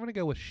 but I think I'm going to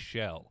go with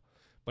shell.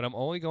 But I'm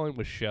only going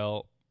with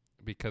shell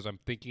because I'm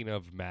thinking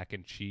of mac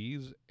and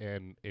cheese.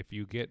 And if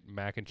you get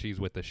mac and cheese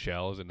with the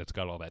shells and it's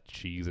got all that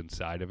cheese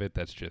inside of it,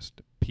 that's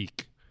just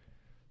peak.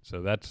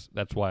 So that's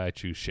why I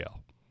choose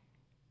shell.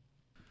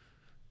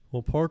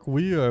 Well, Park,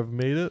 we have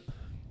made it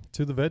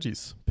to the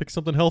veggies. Pick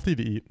something healthy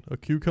to eat. A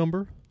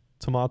cucumber,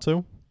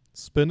 tomato,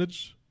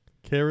 spinach,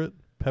 carrot,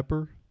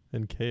 pepper,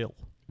 and kale.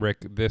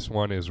 Rick, this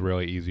one is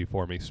really easy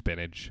for me.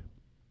 Spinach.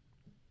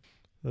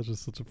 That's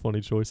just such a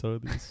funny choice out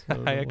of these.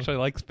 I actually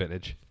like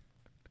spinach.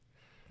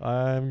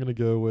 I'm going to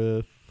go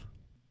with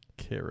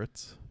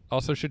carrot.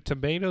 Also, should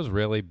tomatoes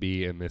really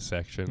be in this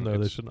section? No,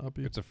 they should not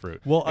be. It's a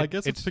fruit. Well, I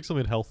guess let's pick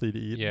something healthy to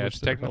eat. Yeah, it's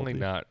technically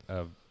not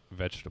a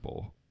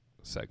vegetable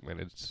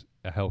segment. It's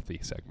a healthy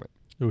segment.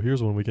 Oh,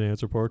 here's one we can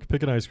answer, Park.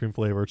 Pick an ice cream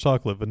flavor.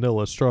 Chocolate,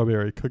 vanilla,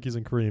 strawberry, cookies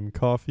and cream,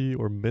 coffee,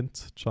 or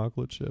mint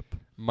chocolate chip.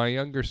 My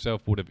younger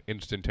self would have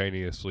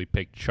instantaneously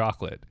picked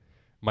chocolate.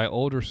 My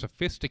older,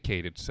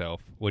 sophisticated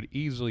self would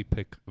easily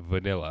pick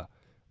vanilla.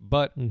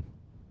 But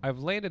I've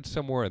landed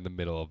somewhere in the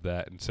middle of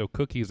that, and so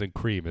cookies and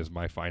cream is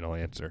my final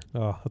answer.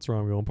 Oh, that's where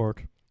I'm going,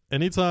 Park.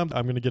 Anytime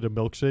I'm going to get a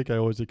milkshake, I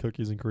always eat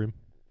cookies and cream.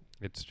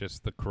 It's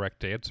just the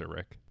correct answer,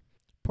 Rick.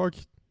 Park,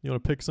 you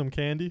want to pick some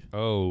candy?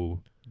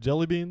 Oh.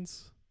 Jelly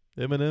beans,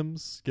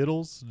 M&M's,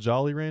 Skittles,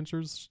 Jolly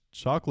Ranchers,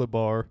 chocolate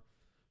bar,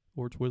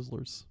 or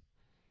Twizzlers.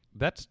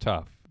 That's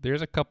tough.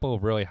 There's a couple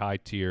of really high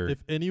tier.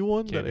 If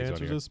anyone that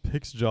answers this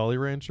picks Jolly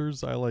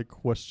Ranchers, I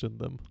question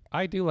them.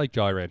 I do like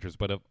Jolly Ranchers,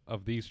 but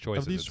of these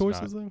choices,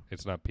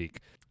 it's not peak.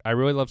 I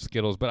really love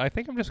Skittles, but I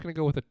think I'm just going to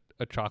go with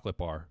a chocolate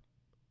bar.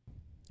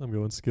 I'm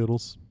going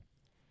Skittles.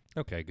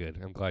 Okay, good.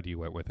 I'm glad you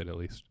went with it at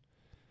least.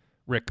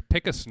 Rick,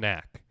 pick a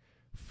snack.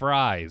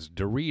 Fries,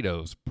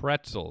 Doritos,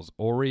 pretzels,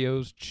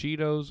 Oreos,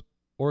 Cheetos,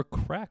 or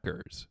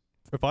crackers.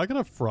 If I can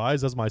have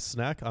fries as my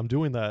snack, I'm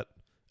doing that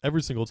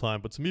every single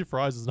time. But to me,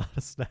 fries is not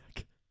a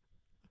snack.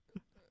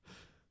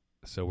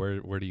 So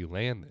where do you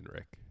land then,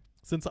 Rick?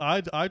 Since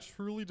I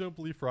truly don't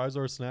believe fries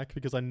are a snack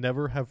because I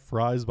never have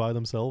fries by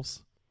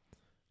themselves,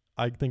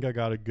 I think I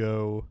gotta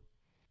go.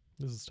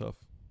 This is tough.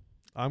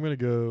 I'm gonna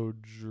go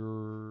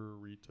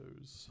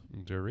Doritos.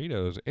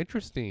 Doritos,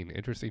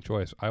 interesting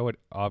choice. I would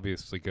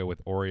obviously go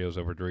with Oreos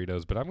over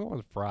Doritos, but I'm going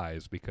with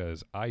fries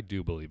because I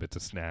do believe it's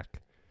a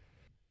snack.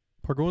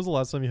 Parker, when was the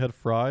last time you had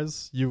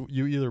fries? You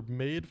either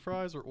made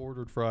fries or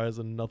ordered fries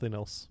and nothing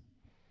else.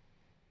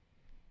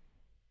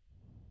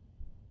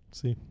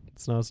 See,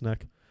 it's not a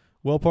snack.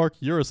 Well, Park,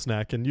 you're a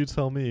snack, and you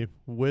tell me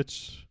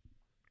which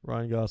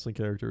Ryan Gosling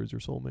character is your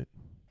soulmate.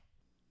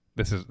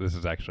 This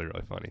is actually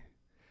really funny.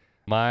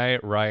 My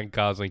Ryan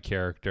Gosling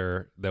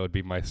character that would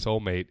be my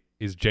soulmate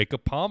is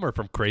Jacob Palmer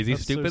from Crazy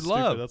Stupid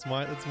Love. That's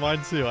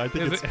mine too. I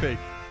think it's fake.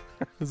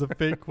 It's a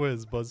fake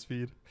quiz,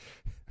 BuzzFeed.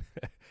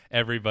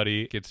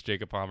 Everybody gets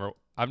Jacob Palmer.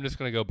 I'm just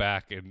gonna go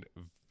back and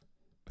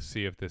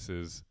see if this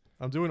is.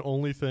 I'm doing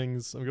only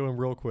things. I'm going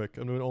real quick.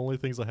 I'm doing only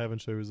things I haven't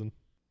chosen.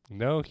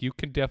 No, you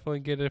can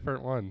definitely get a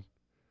different one.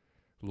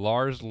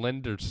 Lars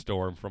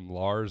Linderstorm from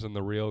Lars and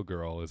the Real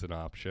Girl is an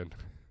option.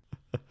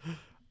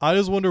 I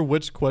just wonder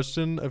which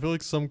question. I feel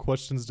like some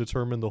questions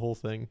determine the whole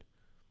thing.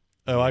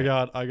 Oh,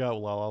 yeah. I got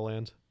La La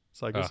Land.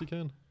 So I guess you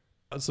can.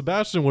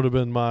 Sebastian would have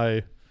been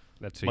my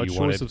choice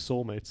wanted. of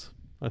soulmates,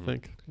 I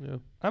think. Yeah.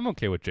 I'm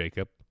okay with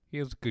Jacob. He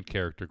has good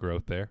character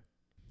growth there.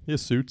 He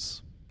has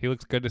suits. He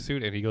looks good to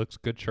suit, and he looks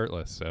good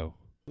shirtless, so.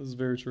 This is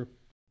very true.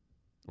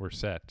 We're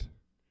set.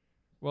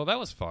 Well, that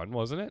was fun,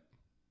 wasn't it?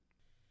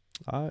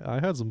 I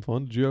had some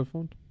fun. Did you have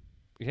fun?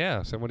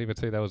 Yeah, some would even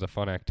say that was a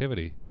fun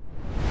activity.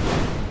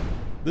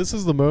 This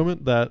is the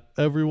moment that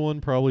everyone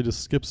probably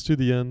just skips to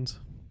the end,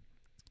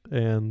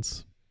 and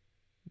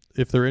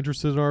if they're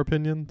interested in our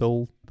opinion,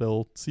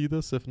 they'll see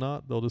this. If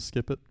not, they'll just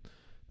skip it.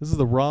 This is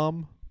the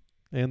ROM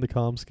and the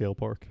COM scale,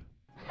 Park.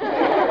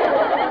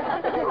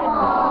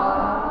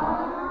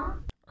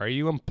 Are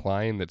you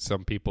implying that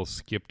some people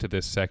skip to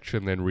this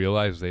section, then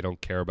realize they don't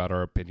care about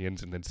our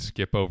opinions, and then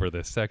skip over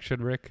this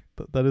section, Rick?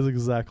 That is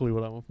exactly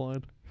what I'm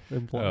implying.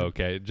 Oh,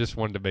 okay, just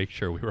wanted to make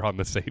sure we were on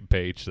the same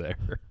page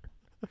there.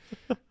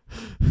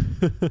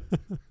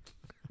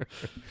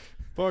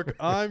 Park,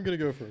 I'm going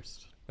to go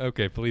first.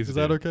 Okay, please. Is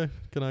that okay?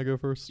 Can I go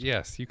first?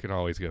 Yes, you can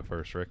always go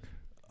first, Rick.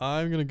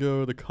 I'm going to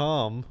go the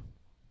calm.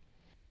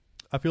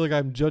 I feel like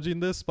I'm judging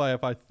this by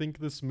if I think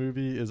this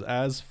movie is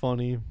as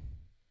funny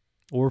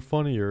or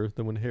funnier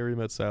than When Harry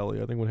Met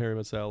Sally. I think When Harry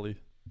Met Sally,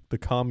 the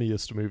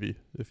calmiest movie,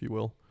 if you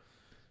will.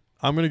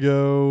 I'm going to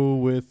go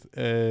with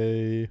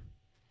a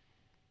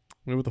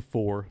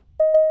 4.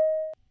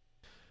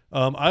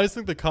 I just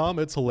think the calm,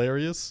 it's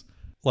hilarious.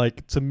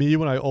 Like, to me,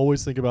 when I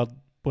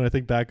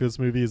think back to this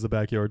movie is the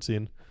backyard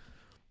scene.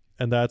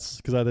 And that's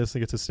because I just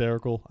think it's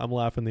hysterical. I'm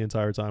laughing the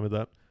entire time at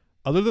that.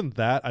 Other than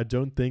that, I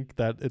don't think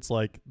that it's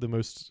like the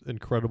most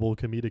incredible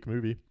comedic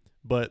movie.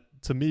 But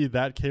to me,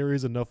 that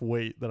carries enough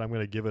weight that I'm going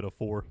to give it a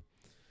 4.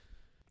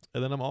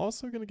 And then I'm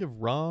also going to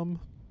give Rom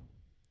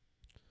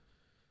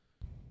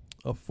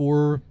a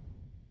 4.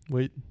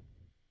 Wait.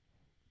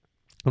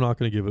 I'm not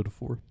going to give it a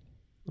 4.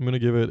 I'm going to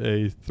give it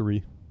a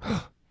 3.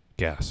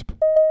 Gasp.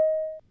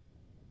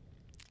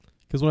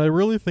 Because when I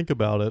really think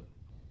about it,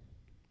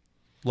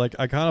 like,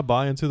 I kind of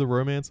buy into the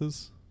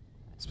romances.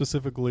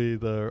 Specifically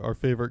our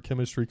favorite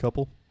chemistry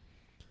couple.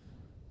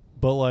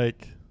 But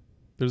like,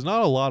 there's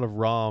not a lot of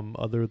Rom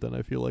other than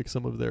I feel like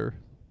some of their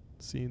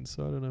scenes.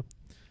 So I don't know.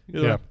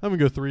 Yeah. I'm gonna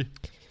go 3.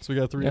 So we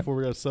got 3 and 4.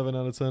 We got 7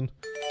 out of 10.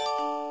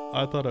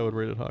 I thought I would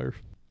rate it higher.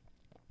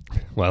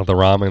 Well, the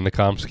Rom and the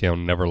calm scale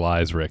never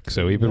lies, Rick.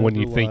 So even when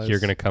you think you're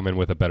gonna come in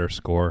with a better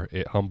score,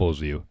 it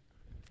humbles you.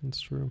 That's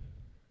true.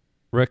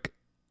 Rick,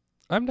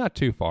 I'm not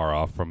too far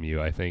off from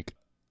you. I think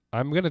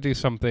I'm gonna do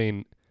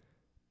something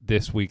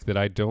this week that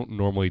I don't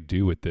normally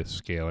do with this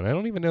scale, and I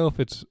don't even know if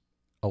it's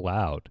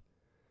allowed.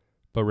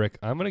 But Rick,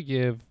 I'm going to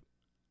give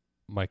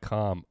my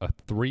calm a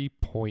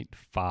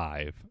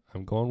 3.5.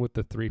 I'm going with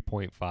the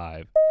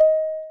 3.5.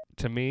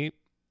 To me,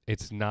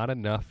 it's not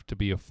enough to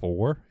be a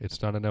 4.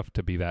 It's not enough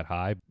to be that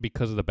high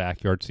because of the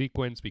backyard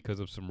sequence, because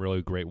of some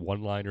really great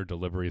one-liner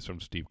deliveries from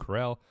Steve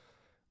Carell.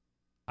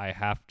 I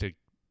have to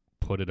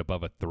put it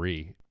above a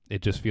 3.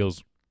 It just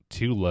feels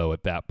too low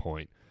at that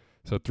point.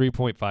 So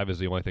 3.5 is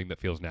the only thing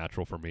that feels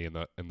natural for me in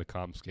the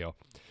calm scale.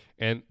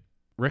 And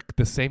Rick,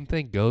 the same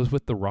thing goes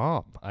with the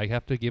Rom. I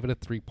have to give it a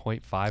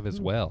 3.5 as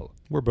well.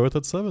 We're both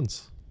at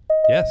 7s.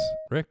 Yes,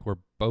 Rick, we're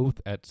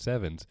both at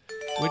 7s,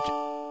 which,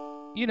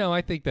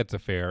 I think that's a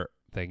fair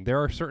thing.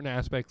 There are certain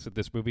aspects that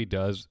this movie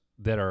does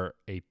that are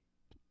a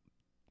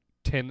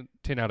 10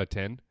 out of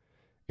 10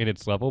 in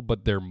its level,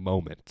 but they're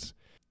moments.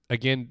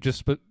 Again,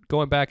 just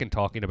going back and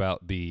talking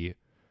about the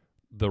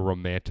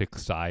romantic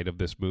side of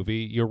this movie,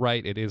 you're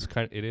right. It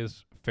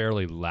is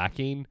fairly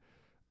lacking.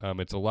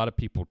 It's a lot of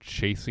people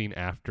chasing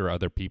after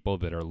other people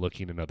that are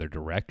looking in other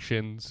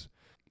directions.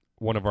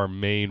 One of our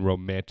main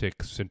romantic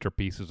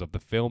centerpieces of the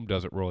film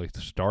doesn't really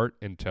start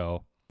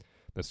until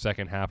the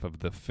second half of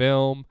the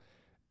film,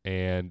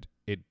 and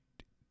it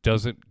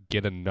doesn't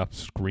get enough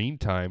screen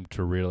time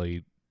to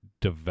really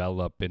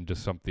develop into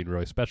something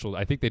really special.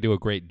 I think they do a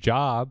great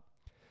job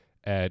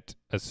at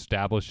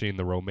establishing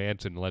the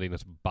romance and letting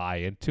us buy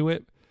into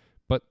it.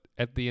 But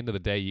at the end of the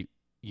day,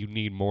 you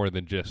need more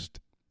than just,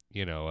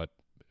 a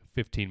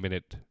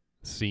 15-minute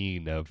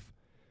scene of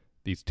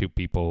these two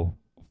people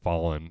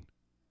falling.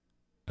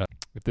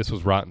 If this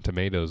was Rotten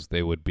Tomatoes,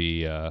 they would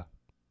be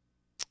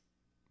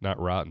not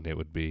rotten. It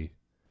would be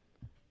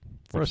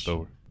fresh.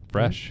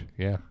 Fresh.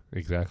 Yeah,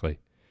 exactly.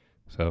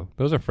 So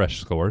those are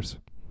fresh scores.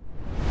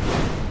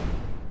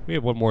 We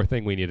have one more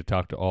thing we need to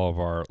talk to all of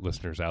our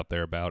listeners out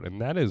there about,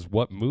 and that is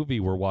what movie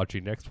we're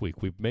watching next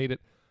week. We've made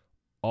it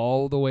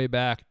all the way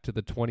back to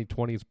the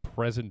 2020s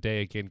present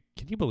day again.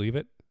 Can you believe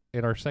it?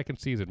 In our second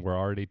season, we're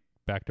already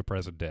back to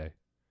present day.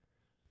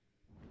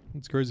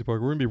 It's crazy,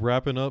 Park. We're going to be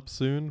wrapping up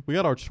soon. We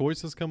got our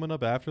choices coming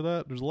up after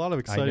that. There's a lot of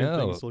exciting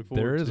things to look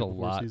forward to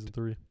before season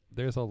 3.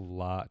 There's a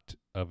lot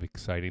of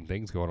exciting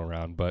things going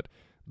around, but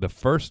the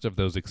first of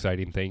those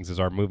exciting things is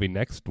our movie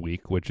next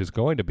week, which is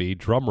going to be,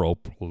 drumroll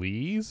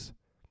please,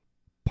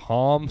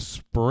 Palm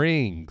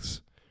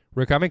Springs.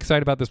 Rick, I'm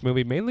excited about this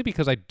movie mainly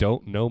because I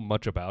don't know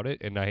much about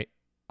it, and I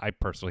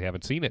personally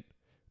haven't seen it.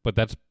 But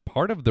that's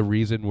part of the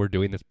reason we're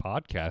doing this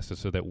podcast, is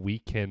so that we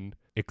can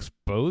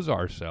expose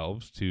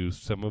ourselves to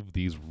some of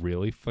these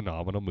really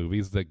phenomenal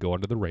movies that go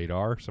under the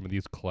radar, some of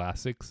these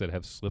classics that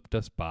have slipped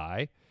us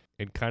by,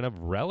 and kind of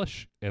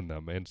relish in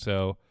them. And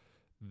so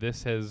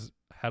this has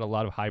had a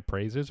lot of high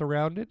praises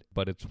around it,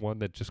 but it's one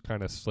that just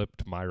kind of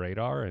slipped my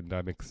radar, and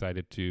I'm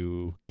excited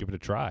to give it a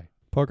try.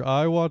 Park,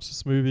 I watched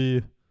this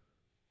movie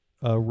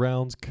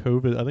around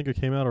COVID. I think it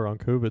came out around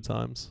COVID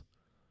times.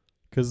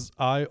 Because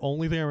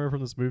only thing I remember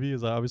from this movie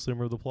is I obviously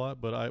remember the plot,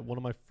 but one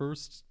of my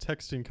first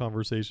texting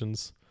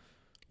conversations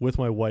with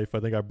my wife, I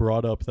think I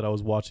brought up that I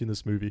was watching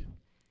this movie.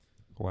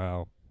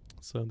 Wow.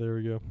 So there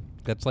we go.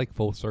 That's like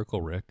full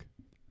circle, Rick.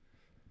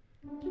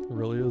 It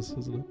really is,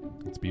 isn't it?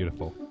 It's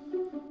beautiful.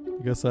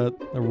 I guess that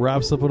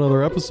wraps up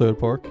another episode,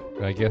 Park.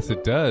 I guess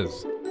it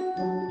does.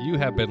 You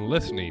have been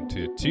listening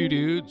to Two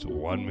Dudes,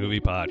 One Movie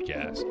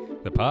Podcast,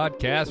 the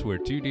podcast where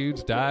two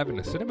dudes dive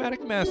into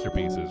cinematic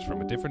masterpieces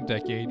from a different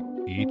decade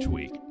each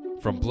week.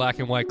 From black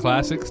and white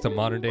classics to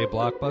modern day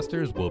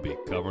blockbusters, we'll be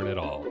covering it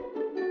all.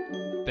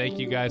 Thank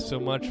you guys so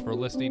much for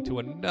listening to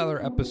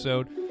another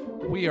episode.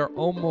 We are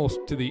almost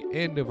to the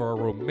end of our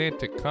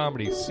romantic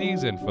comedy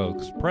season,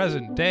 folks.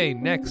 Present day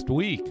next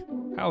week.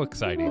 How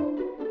exciting.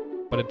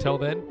 But until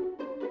then,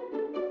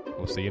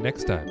 we'll see you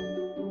next time.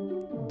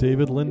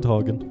 David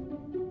Lindhagen.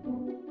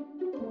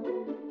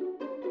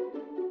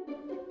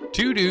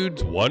 Two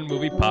Dudes, One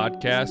Movie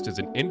Podcast is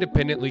an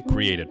independently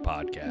created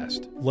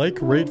podcast. Like,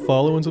 rate,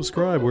 follow, and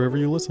subscribe wherever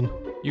you listen.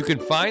 You can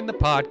find the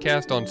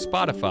podcast on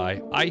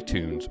Spotify,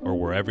 iTunes, or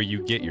wherever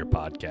you get your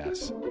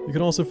podcasts. You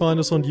can also find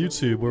us on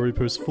YouTube, where we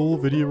post full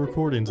video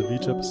recordings of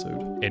each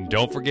episode. And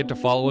don't forget to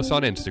follow us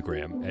on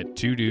Instagram at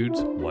Two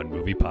Dudes, One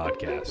Movie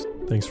Podcast.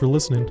 Thanks for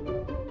listening.